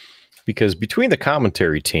 Because between the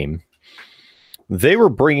commentary team, they were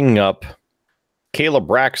bringing up Kayla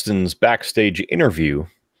Braxton's backstage interview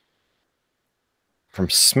from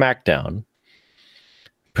SmackDown.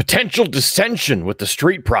 Potential dissension with the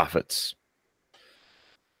Street Profits.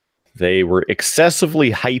 They were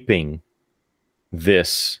excessively hyping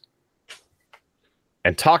this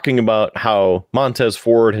and talking about how Montez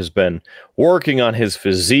Ford has been working on his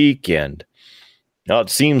physique, and now it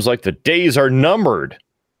seems like the days are numbered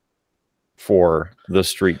for the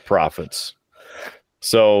Street Profits.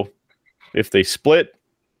 So if they split,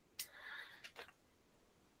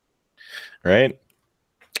 right?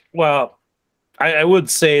 Well, I would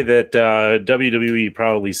say that WWE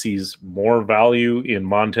probably sees more value in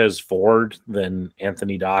Montez Ford than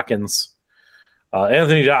Anthony Dawkins.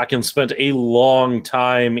 Anthony Dawkins spent a long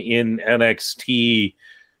time in NXT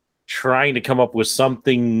trying to come up with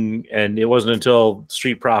something, and it wasn't until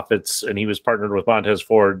Street Profits and he was partnered with Montez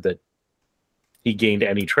Ford that he gained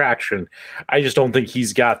any traction. I just don't think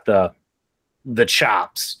he's got the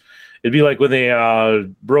chops. It'd be like when they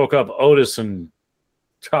broke up Otis and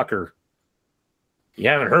Tucker. You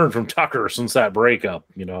haven't heard from Tucker since that breakup.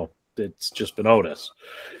 It's just been Otis.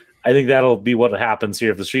 I think that'll be what happens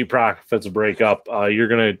here. If the Street Profits break up, you're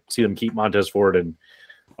going to see them keep Montez Ford, and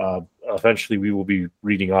eventually we will be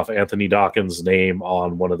reading off Anthony Dawkins' name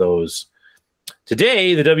on one of those.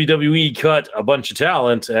 Today, the WWE cut a bunch of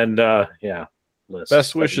talent, and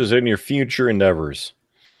best wishes in your future endeavors.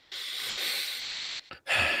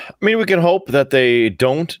 I mean, we can hope that they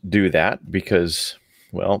don't do that because,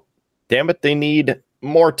 well, damn it, they need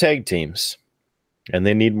more tag teams and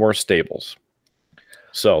they need more stables.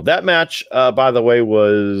 So that match, by the way,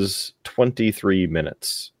 was 23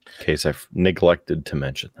 minutes, in case I've neglected to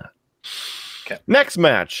mention that. Okay. Next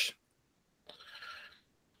match.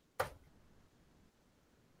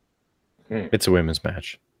 It's a women's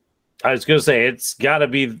match. I was going to say, it's got to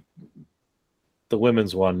be the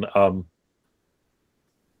women's one.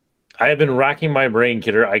 I have been racking my brain,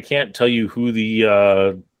 Kidder. I can't tell you who the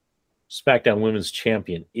SmackDown Women's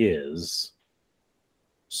Champion is.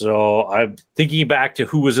 So I'm thinking back to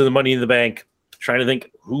who was in the Money in the Bank, trying to think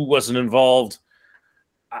who wasn't involved.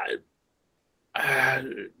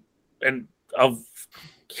 And of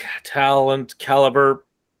talent caliber,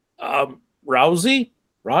 Rousey?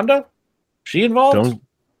 Ronda? She involved?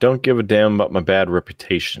 Don't give a damn about my bad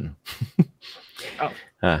reputation.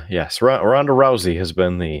 Yes, Ronda Rousey has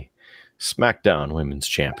been the SmackDown Women's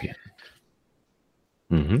Champion.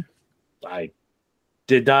 Mm-hmm. I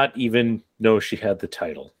did not even know she had the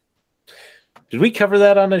title. Did we cover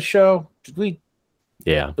that on a show? Did we?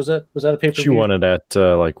 Yeah. Was that a pay-per-view? She won it at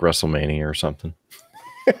like WrestleMania or something.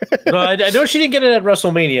 No, I know she didn't get it at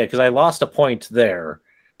WrestleMania because I lost a point there.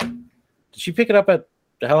 Did she pick it up at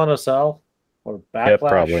Hell in a Cell? Or Backlash. Yeah,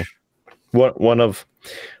 probably. One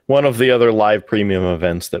of the other live premium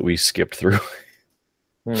events that we skipped through.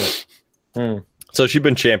 So she's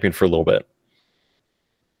been champion for a little bit.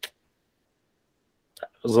 That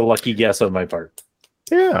was a lucky guess on my part.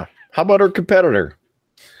 Yeah. How about her competitor?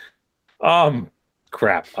 Crap.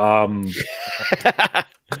 Shayna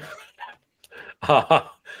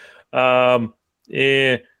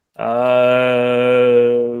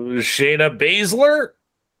Baszler?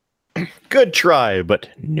 Good try, but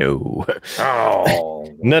no.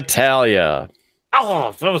 Oh. Natalya.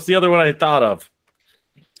 Oh, that was the other one I thought of.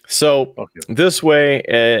 So this way,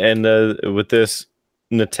 and with this,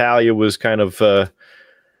 Natalya was kind of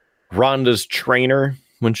Ronda's trainer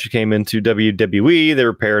when she came into WWE. They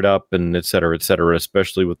were paired up and et cetera,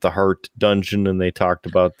 especially with the Hart Dungeon. And they talked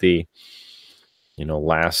about the,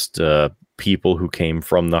 last people who came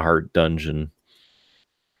from the Hart Dungeon,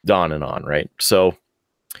 on and on, right? So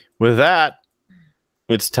with that,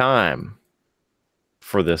 it's time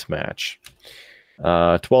for this match.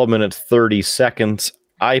 12 minutes, 30 seconds.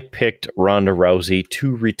 I picked Ronda Rousey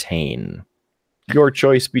to retain. Your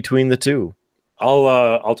choice between the two.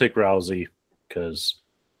 I'll take Rousey because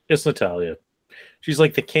it's Natalya. She's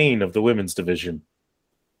like the Kane of the women's division.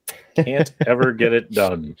 Can't ever get it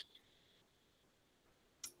done.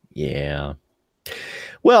 Yeah.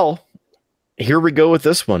 Well, here we go with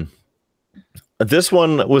this one. This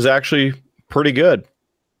one was actually pretty good.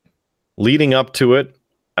 Leading up to it,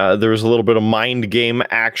 there was a little bit of mind game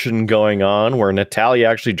action going on where Natalya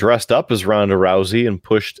actually dressed up as Ronda Rousey and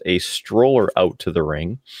pushed a stroller out to the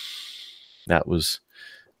ring. That was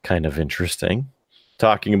kind of interesting.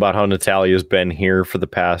 Talking about how Natalya's been here for the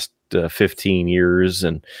past 15 years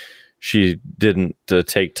and she didn't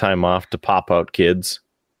take time off to pop out kids.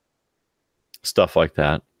 Stuff like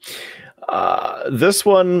that. This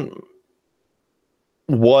one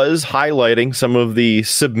was highlighting some of the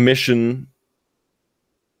submission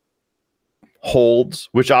holds,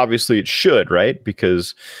 which obviously it should, right?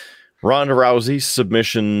 Because Ronda Rousey,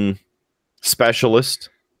 submission specialist,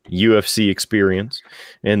 UFC experience.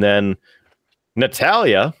 And then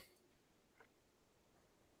Natalya,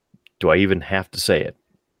 do I even have to say it?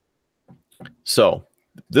 So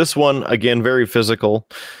this one, again, very physical.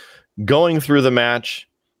 Going through the match,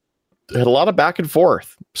 had a lot of back and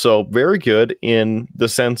forth. So very good in the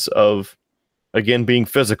sense of, again, being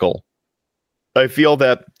physical. I feel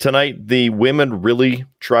that tonight the women really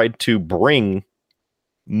tried to bring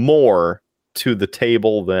more to the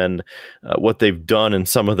table than what they've done in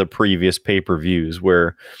some of the previous pay-per-views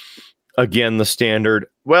where, again, the standard,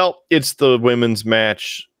 well, it's the women's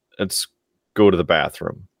match. Let's go to the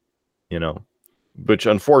bathroom, which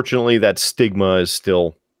unfortunately that stigma is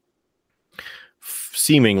still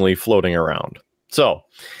seemingly floating around. So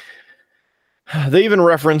they even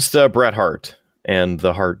referenced Bret Hart and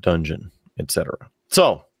the Hart Dungeon, etc.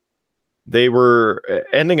 So they were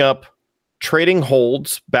ending up trading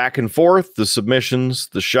holds back and forth, the submissions,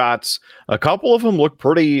 the shots. A couple of them looked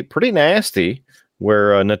pretty nasty,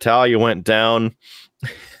 where Natalya went down.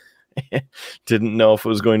 Didn't know if it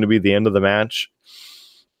was going to be the end of the match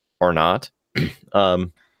or not. The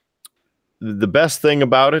best thing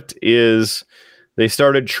about it is they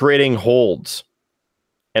started trading holds.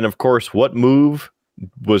 And of course, what move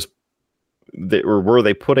were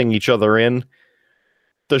they putting each other in?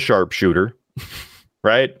 The sharpshooter,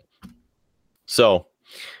 right? So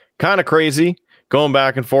kind of crazy going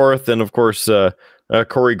back and forth. And of course,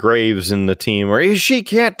 Corey Graves in the team where she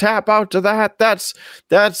can't tap out to that. That's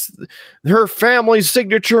her family's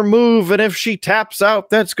signature move. And if she taps out,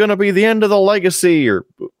 that's going to be the end of the legacy or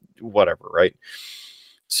whatever, right?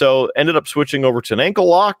 So ended up switching over to an ankle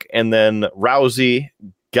lock, and then Rousey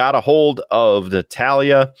got a hold of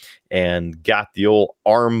Natalya and got the old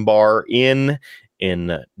arm bar in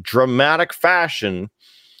dramatic fashion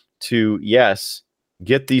to, yes,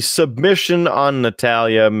 get the submission on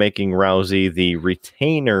Natalya, making Rousey the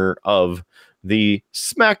retainer of the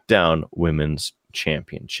SmackDown Women's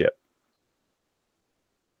Championship.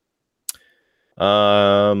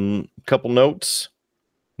 Couple notes.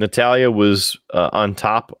 Natalya was on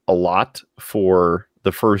top a lot for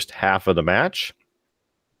the first half of the match.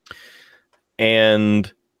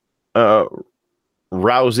 And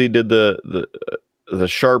Rousey did the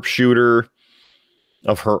sharpshooter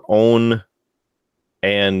of her own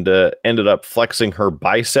and ended up flexing her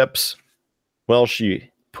biceps. Well, she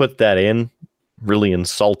put that in, really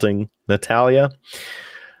insulting Natalya.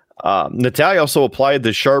 Natalya also applied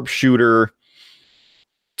the sharpshooter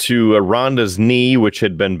to Ronda's knee, which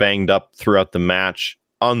had been banged up throughout the match,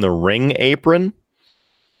 on the ring apron,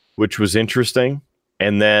 which was interesting.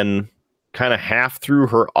 And then kind of half threw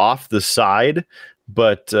her off the side,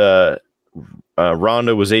 but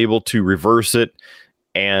Ronda was able to reverse it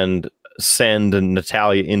and send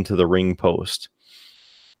Natalya into the ring post.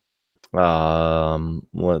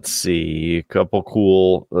 Let's see, a couple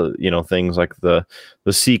cool things like the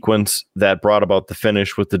sequence that brought about the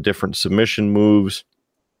finish with the different submission moves.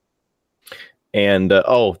 And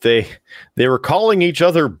they were calling each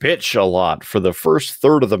other bitch a lot for the first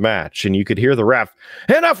third of the match, and you could hear the ref,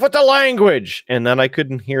 enough with the language, and then I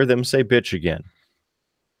couldn't hear them say bitch again.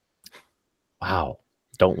 Wow,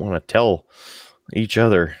 don't want to tell each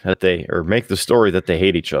other that or make the story that they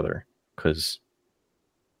hate each other, because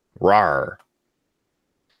rawr.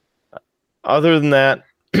 Other than that,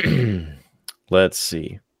 let's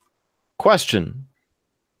see. Question.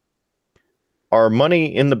 Are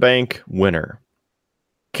Money in the Bank winner?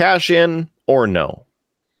 Cash in or no?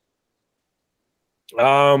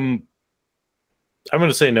 I'm going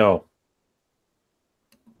to say no.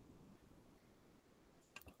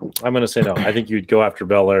 I'm going to say no. I think you'd go after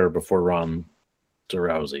Belair before Ronda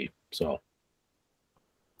Rousey. So,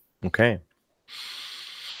 okay.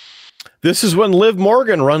 This is when Liv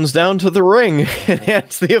Morgan runs down to the ring and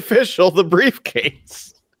hands the official the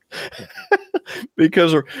briefcase.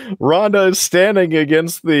 Because Ronda is standing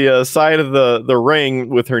against the side of the ring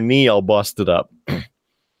with her knee all busted up.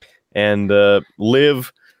 And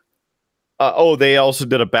Liv... they also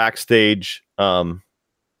did a backstage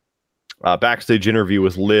interview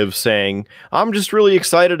with Liv saying, I'm just really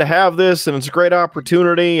excited to have this, and it's a great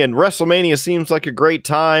opportunity, and WrestleMania seems like a great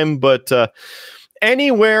time, but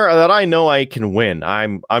anywhere that I know I can win,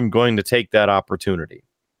 I'm going to take that opportunity.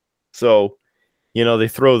 So, they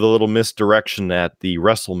throw the little misdirection at the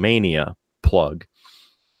WrestleMania plug.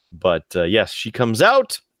 But yes, she comes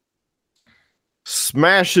out,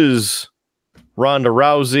 smashes Ronda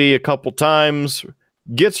Rousey a couple times,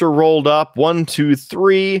 gets her rolled up, 1, 2,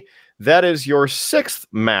 3. That is your 6th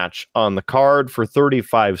match on the card for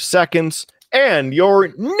 35 seconds. And your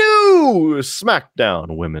new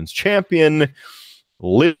SmackDown Women's Champion,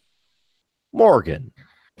 Liv Morgan.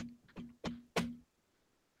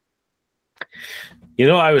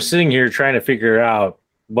 I was sitting here trying to figure out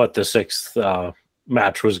what the 6th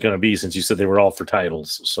match was going to be, since you said they were all for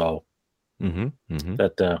titles. So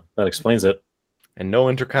that explains it. And no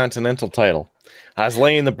Intercontinental title. I was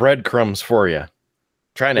laying the breadcrumbs for you,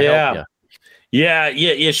 trying to help you. Yeah.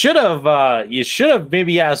 You should have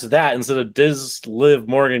maybe asked that instead of does Liv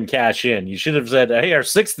Morgan cash in. You should have said, hey, our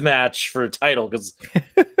 6th match for a title, because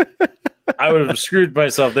I would have screwed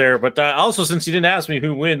myself there. But also, since you didn't ask me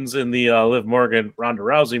who wins in the Liv Morgan Ronda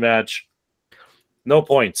Rousey match, no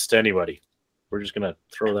points to anybody. We're just gonna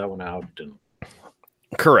throw that one out.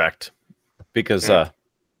 Correct, because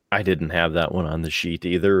I didn't have that one on the sheet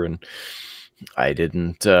either, and I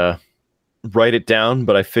didn't write it down.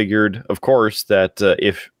 But I figured, of course, that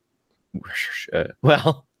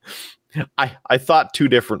I thought 2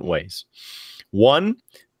 different ways. One,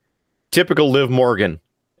 typical Liv Morgan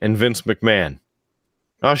and Vince McMahon.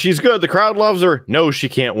 Oh, she's good. The crowd loves her. No, she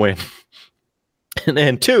can't win. And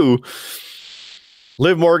then 2,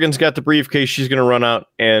 Liv Morgan's got the briefcase. She's going to run out,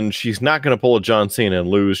 and she's not going to pull a John Cena and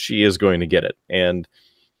lose. She is going to get it. And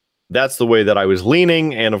that's the way that I was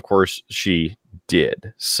leaning. And of course, she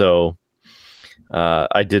did. So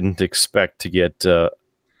I didn't expect to get a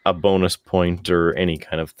bonus point or any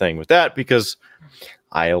kind of thing with that, because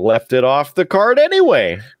I left it off the card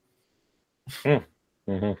anyway.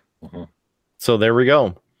 So there we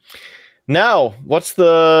go. Now, what's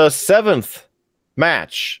the 7th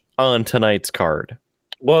match on tonight's card?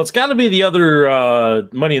 Well, it's got to be the other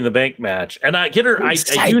Money in the Bank match, and I do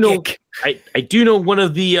know one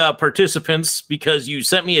of the participants, because you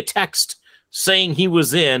sent me a text saying he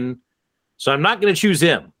was in, so I'm not going to choose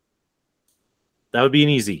him. That would be an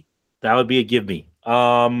easy. That would be a give me.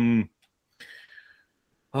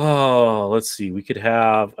 Let's see. We could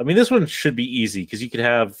have, this one should be easy, because you could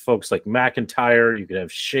have folks like McIntyre. You could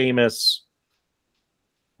have Sheamus.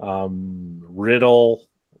 Riddle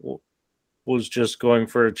was just going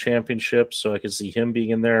for a championship, so I could see him being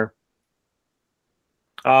in there.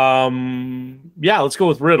 Let's go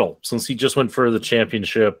with Riddle, since he just went for the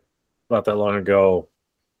championship not that long ago.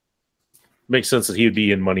 Makes sense that he would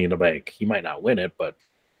be in Money in the Bank. He might not win it, but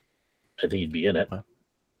I think he'd be in it.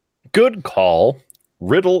 Good call.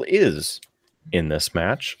 Riddle is in this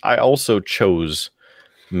match. I also chose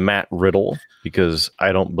Matt Riddle because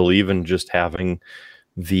I don't believe in just having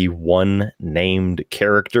the one named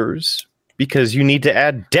characters, because you need to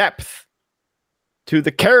add depth to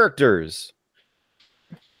the characters.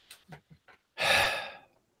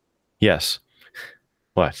 Yes.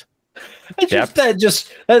 What? Well, it was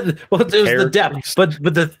the depth, but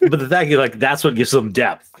the fact is, like, that's what gives them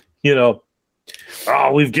depth. You know,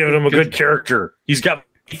 oh, we've given him a good character. He's got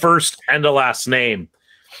first and a last name.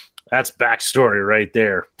 That's backstory right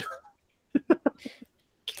there.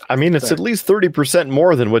 I mean, it's at least 30%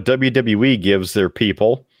 more than what WWE gives their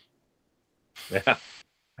people. Yeah.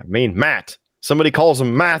 I mean, Matt. Somebody calls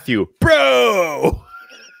him Matthew. Bro!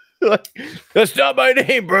 That's not my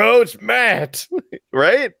name, bro. It's Matt.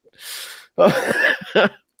 Right?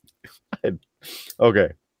 Okay.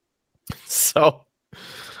 So,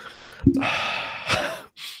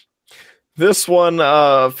 this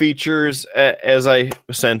one features, as I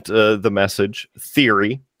sent the message,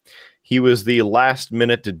 Theory. He was the last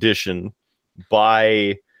minute addition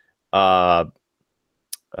by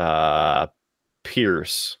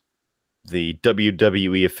Pierce, the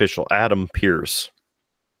WWE official, Adam Pierce.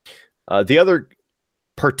 The other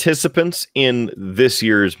participants in this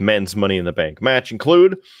year's men's Money in the Bank match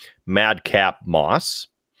include Madcap Moss,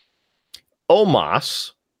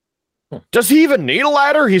 Omos. Does he even need a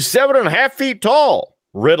ladder? He's 7.5 feet tall.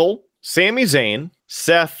 Riddle, Sami Zayn,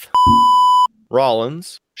 Seth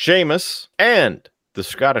Rollins, Sheamus, and the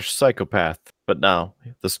Scottish psychopath, but now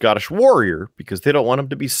the Scottish warrior, because they don't want him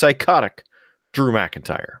to be psychotic, Drew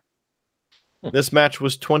McIntyre. This match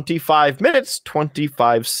was 25 minutes,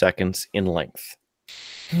 25 seconds in length.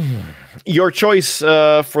 Your choice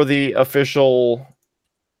for the official...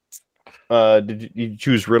 did you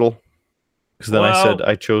choose Riddle? Because then I said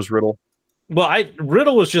I chose Riddle. Well,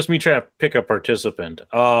 Riddle was just me trying to pick a participant.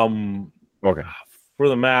 Okay. For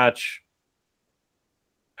the match...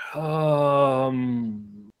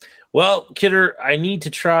 well, Kidder, I need to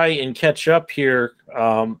try and catch up here.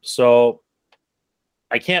 So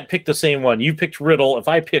I can't pick the same one. You picked Riddle. If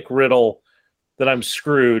I pick Riddle, then I'm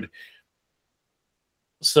screwed.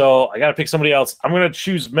 So I got to pick somebody else. I'm going to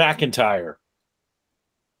choose McIntyre.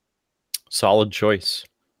 Solid choice.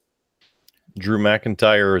 Drew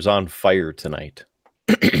McIntyre is on fire tonight.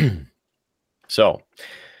 So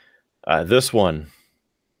this one,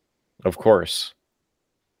 of course,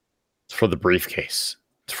 it's for the briefcase.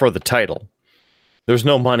 It's for the title. There's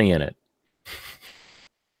no money in it.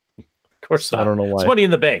 Of course not. I don't know why. It's Money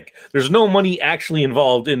in the Bank. There's no money actually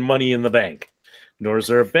involved in Money in the Bank. Nor is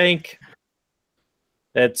there a bank.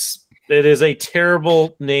 It is a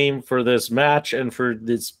terrible name for this match and for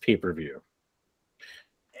this pay-per-view.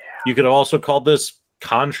 Yeah. You could have also called this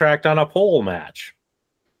Contract on a Pole match.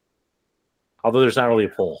 Although there's not really a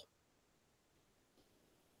pole.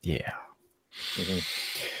 Yeah. Mm-hmm.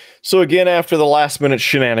 So again, after the last minute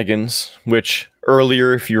shenanigans, which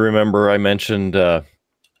earlier, if you remember, I mentioned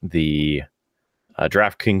the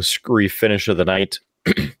DraftKings screwy finish of the night.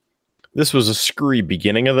 This was a screwy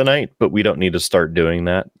beginning of the night, but we don't need to start doing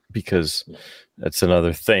that because that's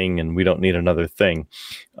another thing, and we don't need another thing.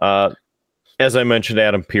 As I mentioned,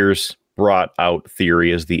 Adam Pierce brought out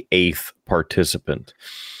Theory as the 8th participant.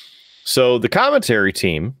 So the commentary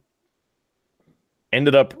team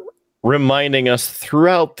ended up reminding us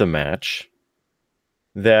throughout the match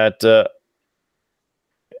that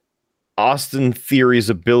Austin Theory's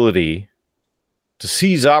ability to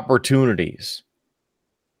seize opportunities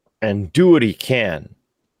and do what he can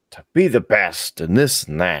to be the best and this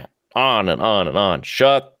and that, on and on and on.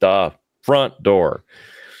 Shut the front door.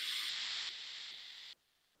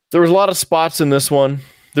 There was a lot of spots in this one.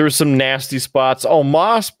 There were some nasty spots. Oh,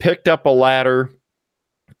 Moss picked up a ladder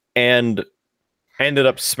and ended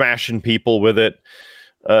up smashing people with it.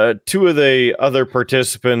 Two of the other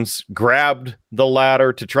participants grabbed the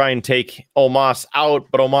ladder to try and take Omos out,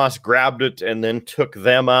 but Omos grabbed it and then took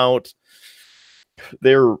them out.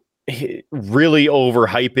 They're really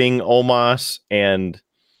overhyping Omos, and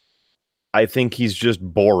I think he's just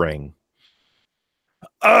boring.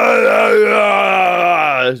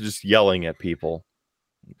 Just yelling at people.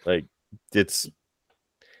 Like,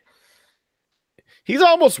 he's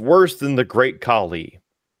almost worse than the Great Khali.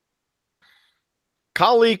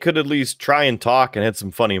 Khali could at least try and talk and had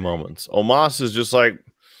some funny moments. Omos is just like,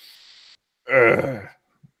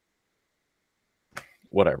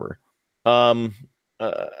 whatever.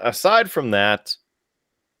 Aside from that,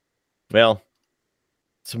 well,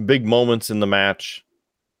 some big moments in the match.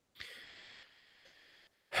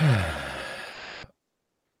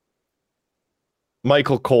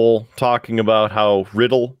 Michael Cole talking about how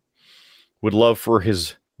Riddle would love for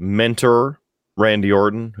his mentor, Randy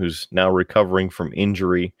Orton, who's now recovering from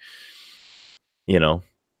injury,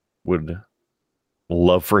 would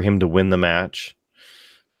love for him to win the match.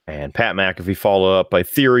 And Pat McAfee followed up by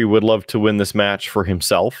Theory would love to win this match for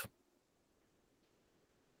himself.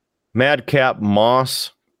 Madcap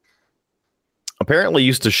Moss apparently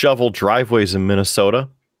used to shovel driveways in Minnesota.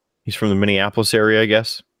 He's from the Minneapolis area, I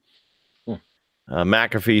guess.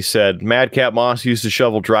 McAfee said Madcap Moss used to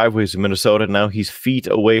shovel driveways in Minnesota. Now he's feet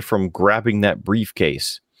away from grabbing that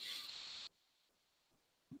briefcase.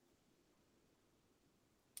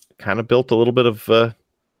 Kind of built a little bit of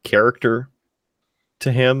character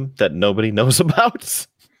to him that nobody knows about.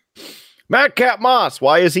 Madcap Moss.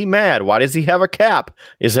 Why is he mad? Why does he have a cap?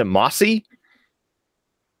 Is it mossy?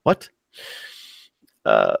 What?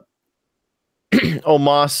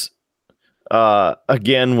 Omos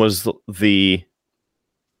again was the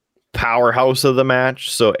powerhouse of the match,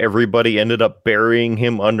 so everybody ended up burying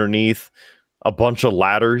him underneath a bunch of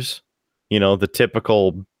ladders. You know, the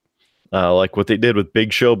typical like what they did with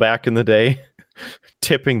Big Show back in the day,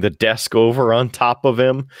 tipping the desk over on top of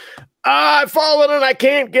him. I've fallen and I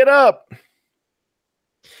can't get up.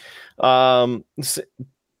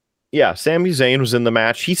 Yeah, Sami Zayn was in the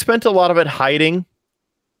match. He spent a lot of it hiding.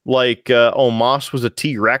 Like, Omos was a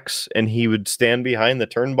T-Rex, and he would stand behind the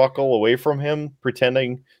turnbuckle away from him,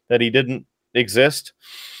 pretending that he didn't exist.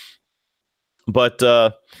 But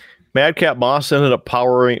Madcap Moss ended up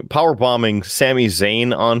powerbombing Sami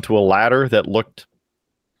Zayn onto a ladder that looked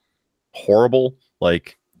horrible.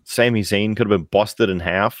 Like, Sami Zayn could have been busted in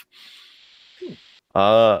half.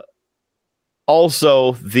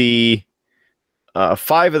 Also, the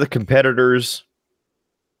 5 of the competitors,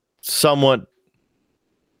 somewhat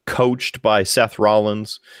coached by Seth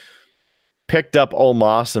Rollins, picked up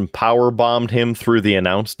Omos and powerbombed him through the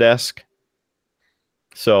announce desk.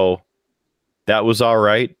 So that was all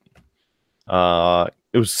right.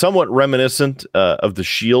 It was somewhat reminiscent of the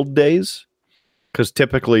Shield days, because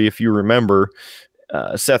typically, if you remember,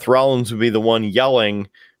 Seth Rollins would be the one yelling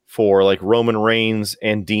for like Roman Reigns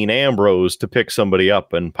and Dean Ambrose to pick somebody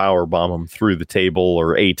up and powerbomb them through the table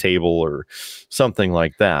or a table or something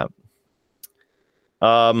like that.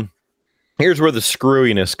 Here's where the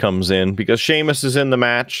screwiness comes in, because Sheamus is in the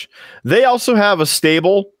match. They also have a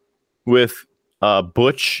stable with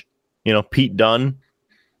Butch, you know, Pete Dunne,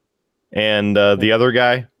 and the other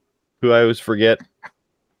guy who I always forget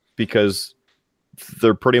because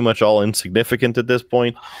they're pretty much all insignificant at this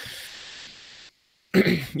point.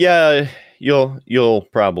 Yeah, you'll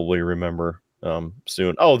probably remember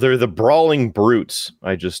soon. Oh, they're the Brawling Brutes.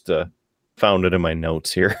 I just found it in my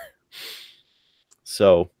notes here.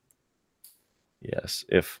 So, yes,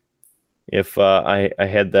 if I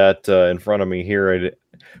had that in front of me here, I'd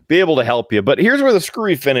be able to help you. But here's where the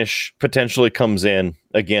screwy finish potentially comes in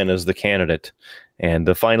again as the candidate and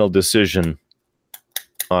the final decision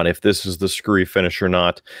on if this is the screwy finish or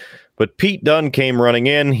not. But Pete Dunne came running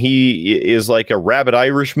in. He is like a rabid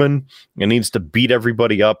Irishman and needs to beat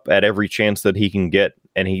everybody up at every chance that he can get,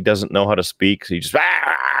 and he doesn't know how to speak. So he just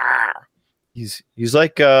he's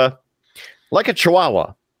like a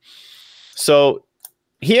chihuahua. So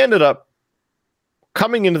he ended up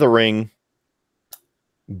coming into the ring,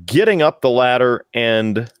 getting up the ladder,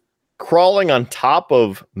 and crawling on top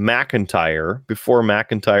of McIntyre before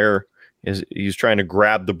McIntyre he's trying to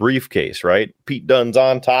grab the briefcase, right? Pete Dunne's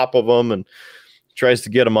on top of him and tries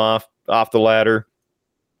to get him off the ladder.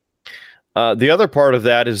 The other part of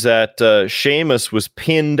that is that Sheamus was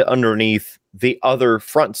pinned underneath the other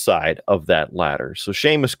front side of that ladder. So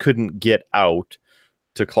Sheamus couldn't get out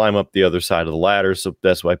to climb up the other side of the ladder. So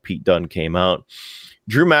that's why Pete Dunne came out.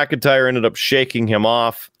 Drew McIntyre ended up shaking him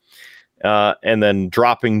off and then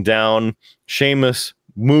dropping down. Sheamus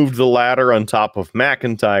moved the ladder on top of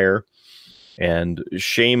McIntyre, and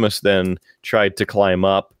Sheamus then tried to climb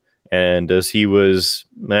up. And as he was,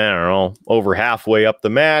 I don't know, over halfway up the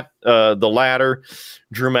ladder,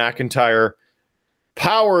 Drew McIntyre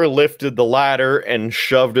power lifted the ladder and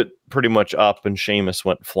shoved it pretty much up, and Sheamus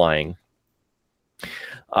went flying.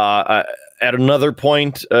 At another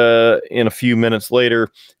point, in a few minutes later,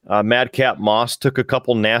 Madcap Moss took a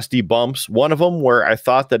couple nasty bumps. One of them where I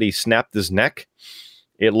thought that he snapped his neck.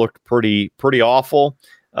 It looked pretty awful.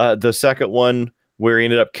 The second one where he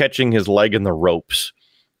ended up catching his leg in the ropes,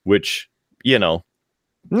 which, you know,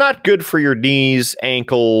 not good for your knees,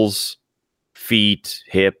 ankles, feet,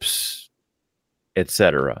 hips,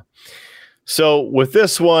 etc. So with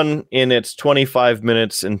this one in its 25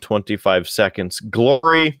 minutes and 25 seconds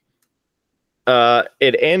glory,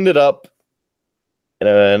 it ended up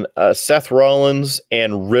Seth Rollins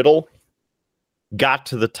and Riddle got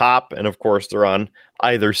to the top, and of course they're on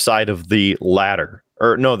either side of the ladder.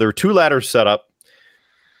 Or no, there were two ladders set up.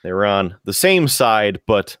 They were on the same side,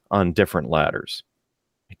 but on different ladders.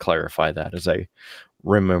 I clarify that as I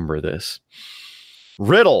remember this.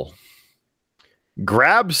 Riddle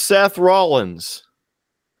grabs Seth Rollins,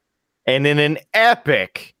 and in an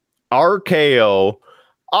epic RKO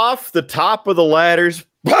off the top of the ladders.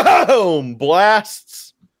 Boom!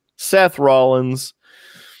 Blasts Seth Rollins.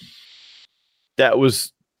 That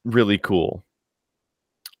was really cool.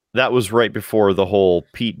 That was right before the whole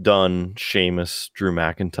Pete Dunne, Sheamus, Drew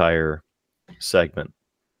McIntyre segment.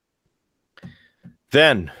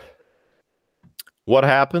 Then, what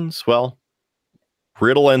happens? Well,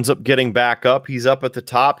 Riddle ends up getting back up. He's up at the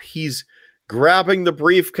top. He's grabbing the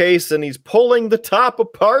briefcase and he's pulling the top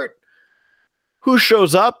apart. Who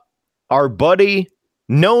shows up? Our buddy,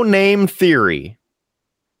 No Name Theory.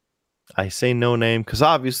 I say no name because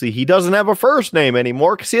obviously he doesn't have a first name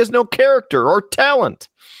anymore because he has no character or talent.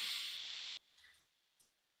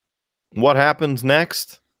 What happens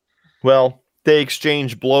next? Well, they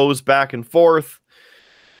exchange blows back and forth.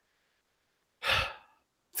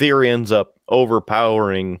 Theory ends up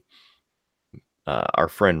overpowering our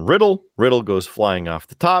friend Riddle. Riddle goes flying off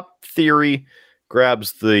the top. Theory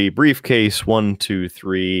grabs the briefcase. 1, 2,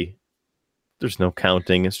 3. There's no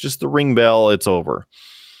counting. It's just the ring bell. It's over.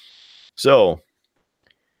 So,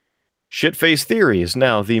 Shitface Theory is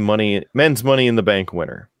now the men's Money in the Bank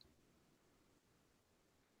winner.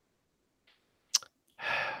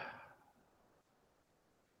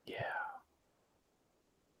 Yeah.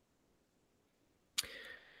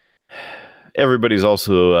 Everybody's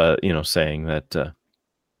also, saying that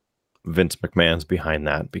Vince McMahon's behind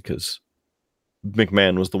that because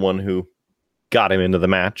McMahon was the one who got him into the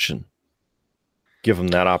match and give him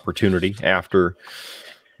that opportunity after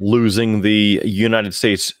losing the United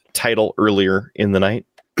States title earlier in the night.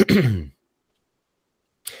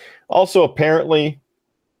 Also, apparently,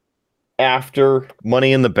 after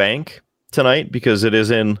Money in the Bank tonight, because it is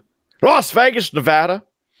in Las Vegas, Nevada,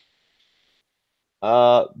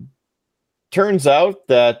 turns out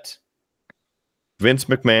that Vince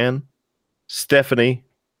McMahon, Stephanie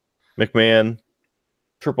McMahon,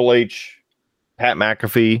 Triple H, Pat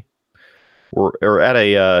McAfee were at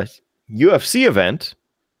a UFC event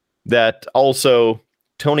that also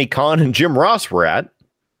Tony Khan and Jim Ross were at. It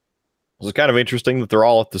was kind of interesting that they're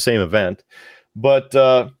all at the same event. But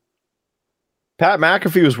Pat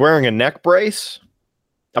McAfee was wearing a neck brace.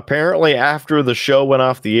 Apparently, after the show went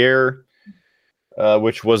off the air,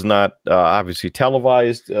 which was not obviously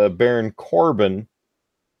televised, Baron Corbin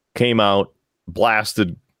came out,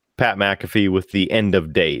 blasted Pat McAfee with the End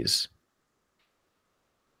of Days.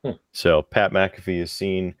 So Pat McAfee is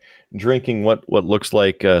seen drinking what looks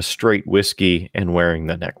like straight whiskey and wearing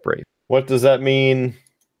the neck brace. What does that mean?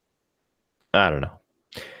 I don't know.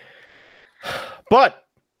 But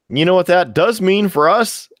you know what that does mean for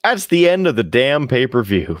us? That's the end of the damn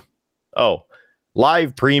pay-per-view. Oh,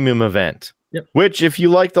 live premium event. Yep. Which, if you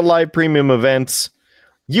like the live premium events,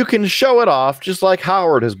 you can show it off just like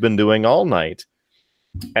Howard has been doing all night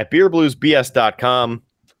at beerbluesbs.com.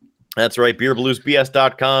 That's right,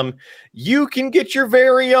 beerbluesbs.com. You can get your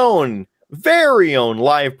very own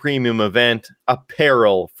live premium event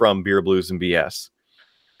apparel from Beer Blues and BS.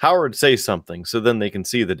 Howard, say something so then they can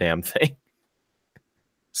see the damn thing.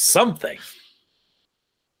 Something.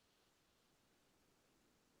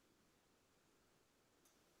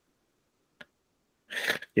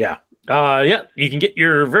 Yeah. You can get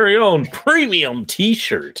your very own premium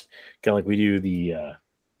t-shirt. Kind of like we do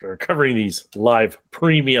we're covering these live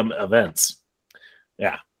premium events.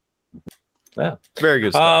 Yeah. Very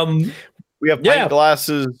good stuff. We have pint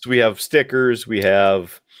glasses, we have stickers, we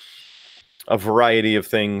have a variety of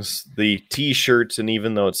things. The t-shirts, and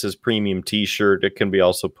even though it says premium t-shirt, it can be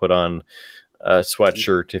also put on a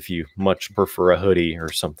sweatshirt if you much prefer a hoodie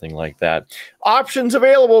or something like that. Options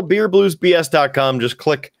available, beerbluesbs.com. Just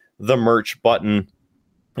click the merch button.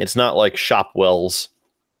 It's not like Shopwell's,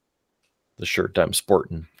 the shirt I'm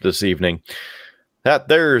sporting this evening.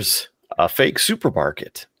 There's a fake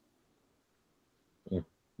supermarket.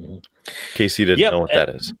 In case you didn't know what that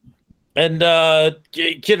is. And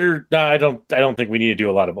Kidder, I don't think we need to do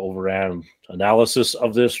a lot of overall analysis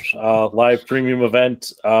of this live premium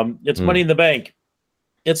event. It's Money in the Bank.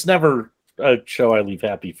 It's never a show I leave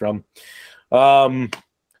happy from.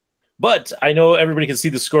 But I know everybody can see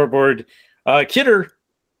the scoreboard. Kidder,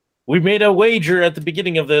 we made a wager at the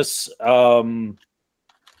beginning of this. Only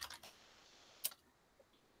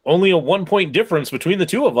a 1 point difference between the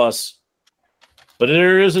two of us. But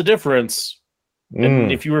there is a difference.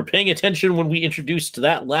 And if you were paying attention when we introduced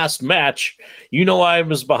that last match, you know I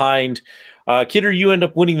was behind. Kidder, you end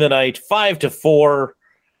up winning the night 5-4.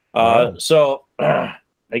 So I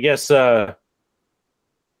guess on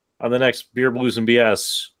the next Beer Blues and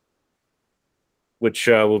BS, which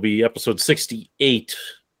will be episode 68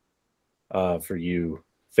 for you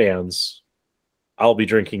fans, I'll be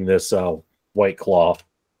drinking this White Claw.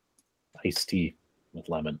 iced tea with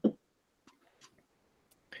lemon.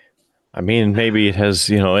 I mean, maybe it has,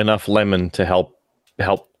 enough lemon to help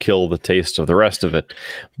kill the taste of the rest of it.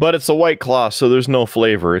 But it's a White Claw, so there's no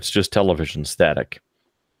flavor. It's just television static.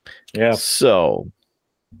 Yeah. So,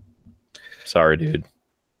 sorry, dude.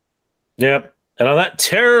 Yep. And on that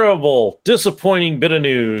terrible, disappointing bit of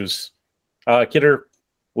news, Kidder,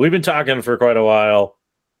 we've been talking for quite a while.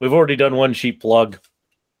 We've already done one cheap plug.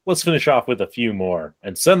 Let's finish off with a few more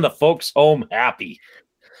and send the folks home happy.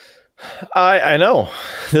 I know.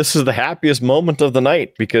 This is the happiest moment of the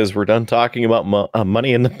night because we're done talking about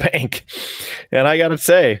Money in the Bank. And I got to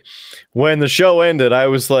say, when the show ended, I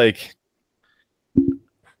was like,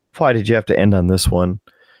 why did you have to end on this one?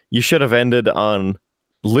 You should have ended on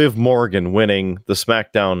Liv Morgan winning the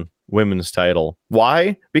SmackDown Women's title.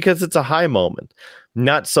 Why? Because it's a high moment,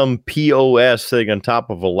 not some POS sitting on top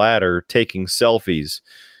of a ladder taking selfies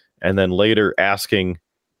and then later asking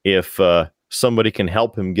if somebody can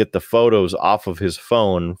help him get the photos off of his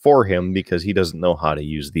phone for him because he doesn't know how to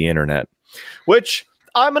use the internet. Which,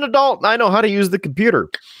 I'm an adult and I know how to use the computer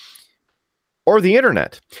or the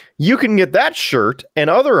internet. You can get that shirt and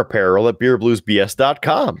other apparel at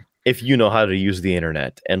beerbluesbs.com if you know how to use the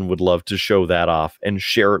internet and would love to show that off and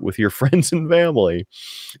share it with your friends and family.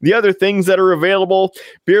 The other things that are available,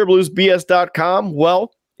 beerbluesbs.com,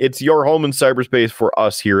 well, it's your home in cyberspace for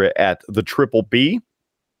us here at the Triple B.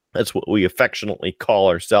 That's what we affectionately call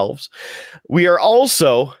ourselves. We are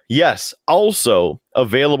also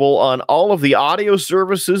available on all of the audio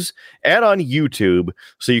services and on YouTube,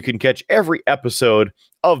 so you can catch every episode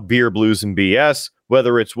of Beer, Blues, and BS,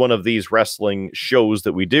 whether it's one of these wrestling shows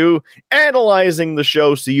that we do, analyzing the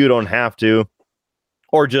show so you don't have to,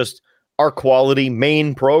 or just our quality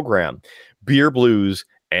main program, Beer, Blues,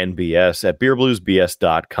 and BS at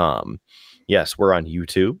beerbluesbs.com. Yes, we're on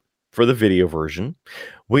YouTube for the video version.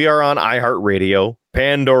 We are on iHeartRadio,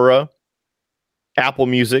 Pandora, Apple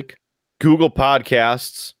Music, Google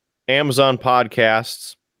Podcasts, Amazon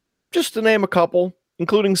Podcasts, just to name a couple,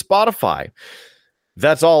 including Spotify.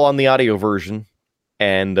 That's all on the audio version.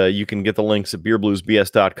 And you can get the links at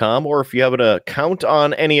beerbluesbs.com. Or if you have an account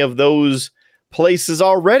on any of those places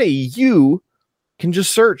already, you can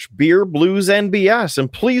just search Beer, Blues, and BS. And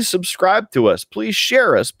please subscribe to us. Please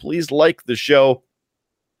share us. Please like the show,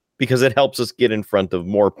 because it helps us get in front of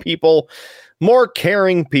more people, more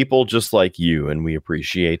caring people just like you. And we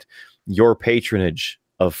appreciate your patronage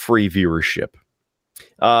of free viewership.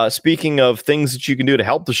 Speaking of things that you can do to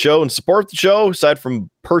help the show and support the show, aside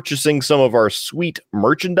from purchasing some of our sweet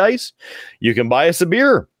merchandise, you can buy us a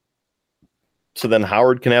beer. So then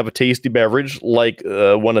Howard can have a tasty beverage like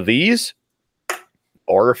one of these.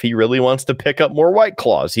 Or if he really wants to pick up more White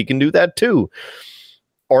Claws, he can do that too.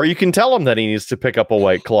 Or you can tell him that he needs to pick up a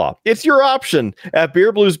White Claw. It's your option. At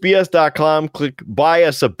beerbluesbs.com, click buy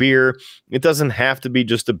us a beer. It doesn't have to be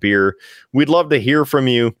just a beer. We'd love to hear from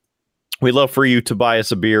you. We'd love for you to buy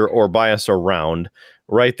us a beer or buy us a round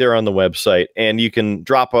right there on the website. And you can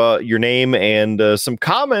drop your name and some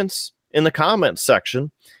comments in the comments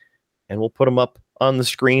section, and we'll put them up on the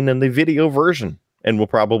screen in the video version. And we'll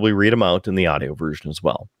probably read them out in the audio version as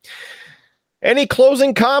well. Any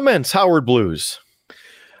closing comments, Howard Blues?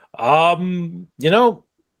 I'm kind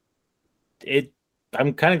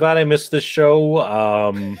of glad I missed this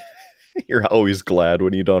show. You're always glad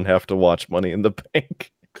when you don't have to watch Money in the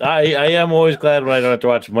Bank. I am always glad when I don't have to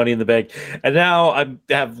watch Money in the Bank. And now I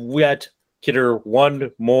have yet, Kidder,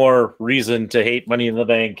 one more reason to hate Money in the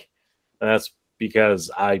Bank. And that's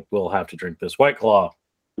because I will have to drink this White Claw.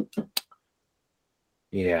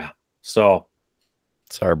 Yeah. So.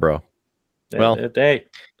 Sorry, bro. Well, hey,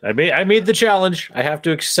 I made the challenge. I have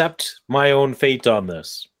to accept my own fate on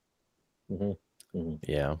this. Mm-hmm. Mm-hmm.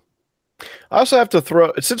 Yeah. I also have to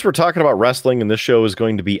throw, since we're talking about wrestling and this show is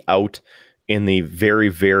going to be out in the very,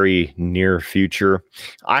 very near future,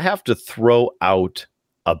 I have to throw out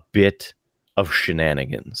a bit of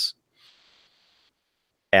shenanigans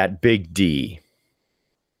at Big D.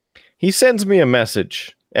 He sends me a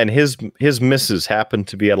message, and his missus happened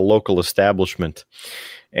to be at a local establishment.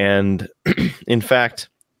 And in fact,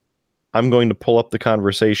 I'm going to pull up the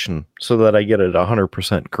conversation so that I get it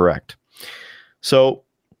 100% correct. So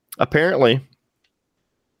apparently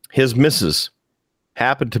his missus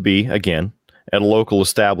happened to be, again, at a local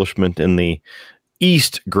establishment in the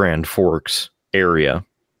East Grand Forks area.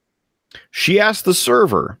 She asked the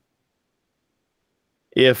server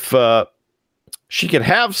if she could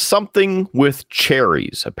have something with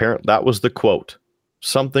cherries. Apparently that was the quote.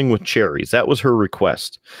 Something with cherries. That was her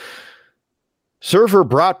request. Server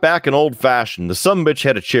brought back an old fashioned. The sumbitch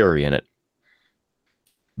had a cherry in it.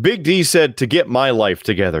 Big D said to get my life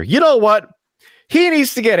together. You know what? He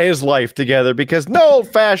needs to get his life together because no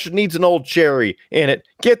old fashioned needs an old cherry in it.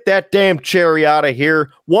 Get that damn cherry out of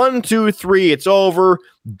here. 1, 2, 3. It's over.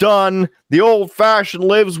 Done. The old fashioned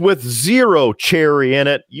lives with 0 cherry in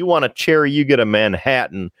it. You want a cherry, you get a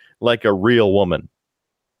Manhattan like a real woman.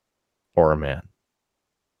 Or a man.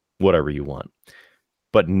 Whatever you want.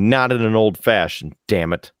 But not in an old fashioned,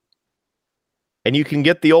 damn it. And you can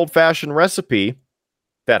get the old fashioned recipe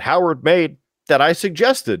that Howard made that I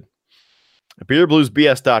suggested.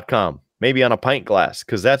 BeerBluesBS.com. Maybe on a pint glass,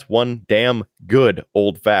 because that's one damn good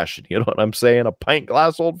old fashioned. You know what I'm saying? A pint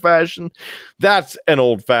glass old fashioned? That's an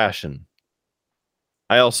old fashioned.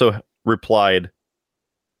 I also replied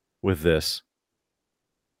with this.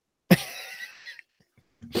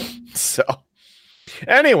 So,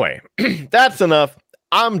 anyway, that's enough.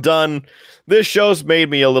 I'm done. This show's made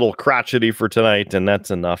me a little crotchety for tonight, and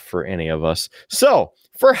that's enough for any of us. So,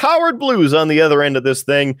 for Howard Blues on the other end of this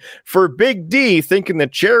thing, for Big D thinking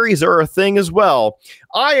that cherries are a thing as well,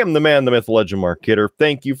 I am the man, the myth, legend, Mark Kidder.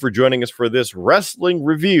 Thank you for joining us for this wrestling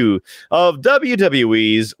review of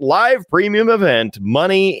WWE's live premium event,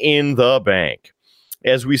 Money in the Bank.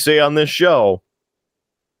 As we say on this show,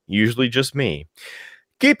 usually just me,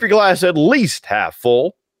 keep your glass at least half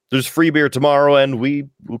full. There's free beer tomorrow, and we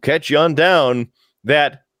will catch you on down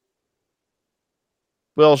that,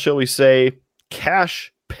 well, shall we say,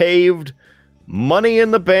 cash paved, money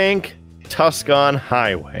in the bank, Tuscan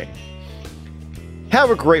Highway. Have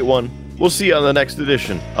a great one. We'll see you on the next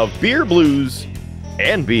edition of Beer, Blues,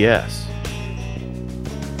 and BS.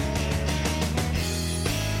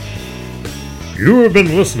 You have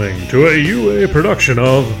been listening to a UA production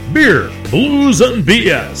of Beer, Blues, and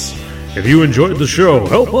BS. If you enjoyed the show,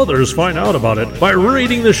 help others find out about it by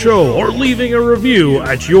rating the show or leaving a review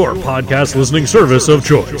at your podcast listening service of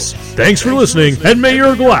choice. Thanks for listening, and may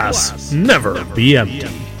your glass never be empty.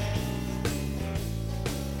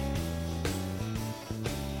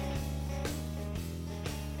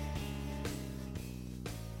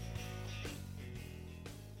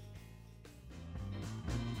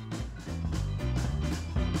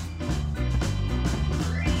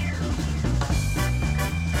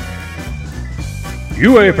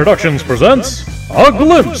 UA Productions presents A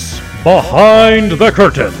Glimpse Behind the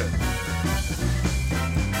Curtain.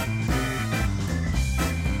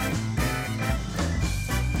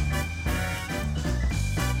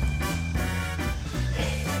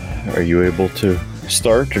 Are you able to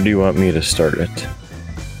start, or do you want me to start it?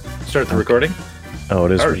 Start the recording. Oh,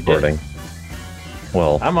 it is Already recording.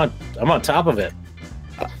 Well, I'm on top of it.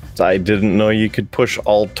 I didn't know you could push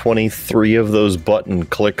all 23 of those button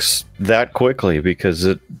clicks that quickly, because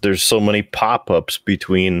there's so many pop-ups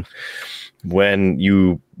between when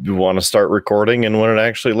you want to start recording and when it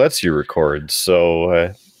actually lets you record.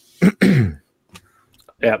 So,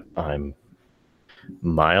 Yep. I'm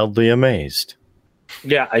mildly amazed.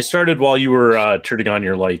 Yeah, I started while you were turning on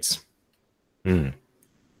your lights. Money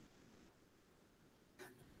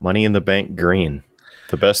in the Bank green.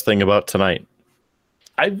 The best thing about tonight.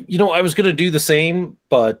 I was going to do the same,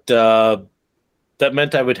 but that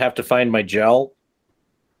meant I would have to find my gel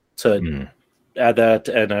to add that.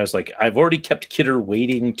 And I was like, I've already kept Kidder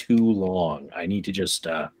waiting too long. I need to just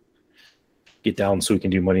get down so we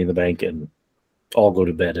can do Money in the Bank and all go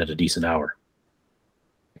to bed at a decent hour.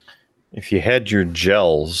 If you had your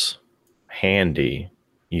gels handy,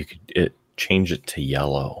 you could change it to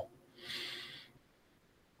yellow.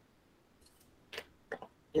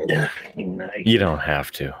 You don't have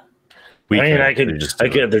to. I could.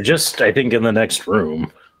 They're just, I think, in the next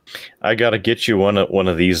room. I gotta get you one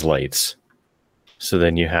of these lights, so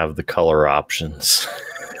then you have the color options.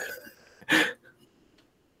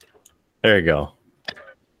 There you go.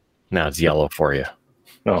 Now it's yellow for you.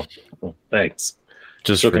 Oh, well, thanks.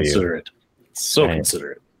 Just So for you. considerate. So Right.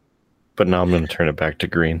 considerate. But now I'm gonna turn it back to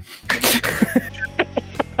green.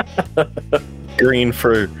 Green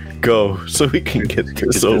for go, so we can get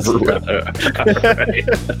this over with. All right.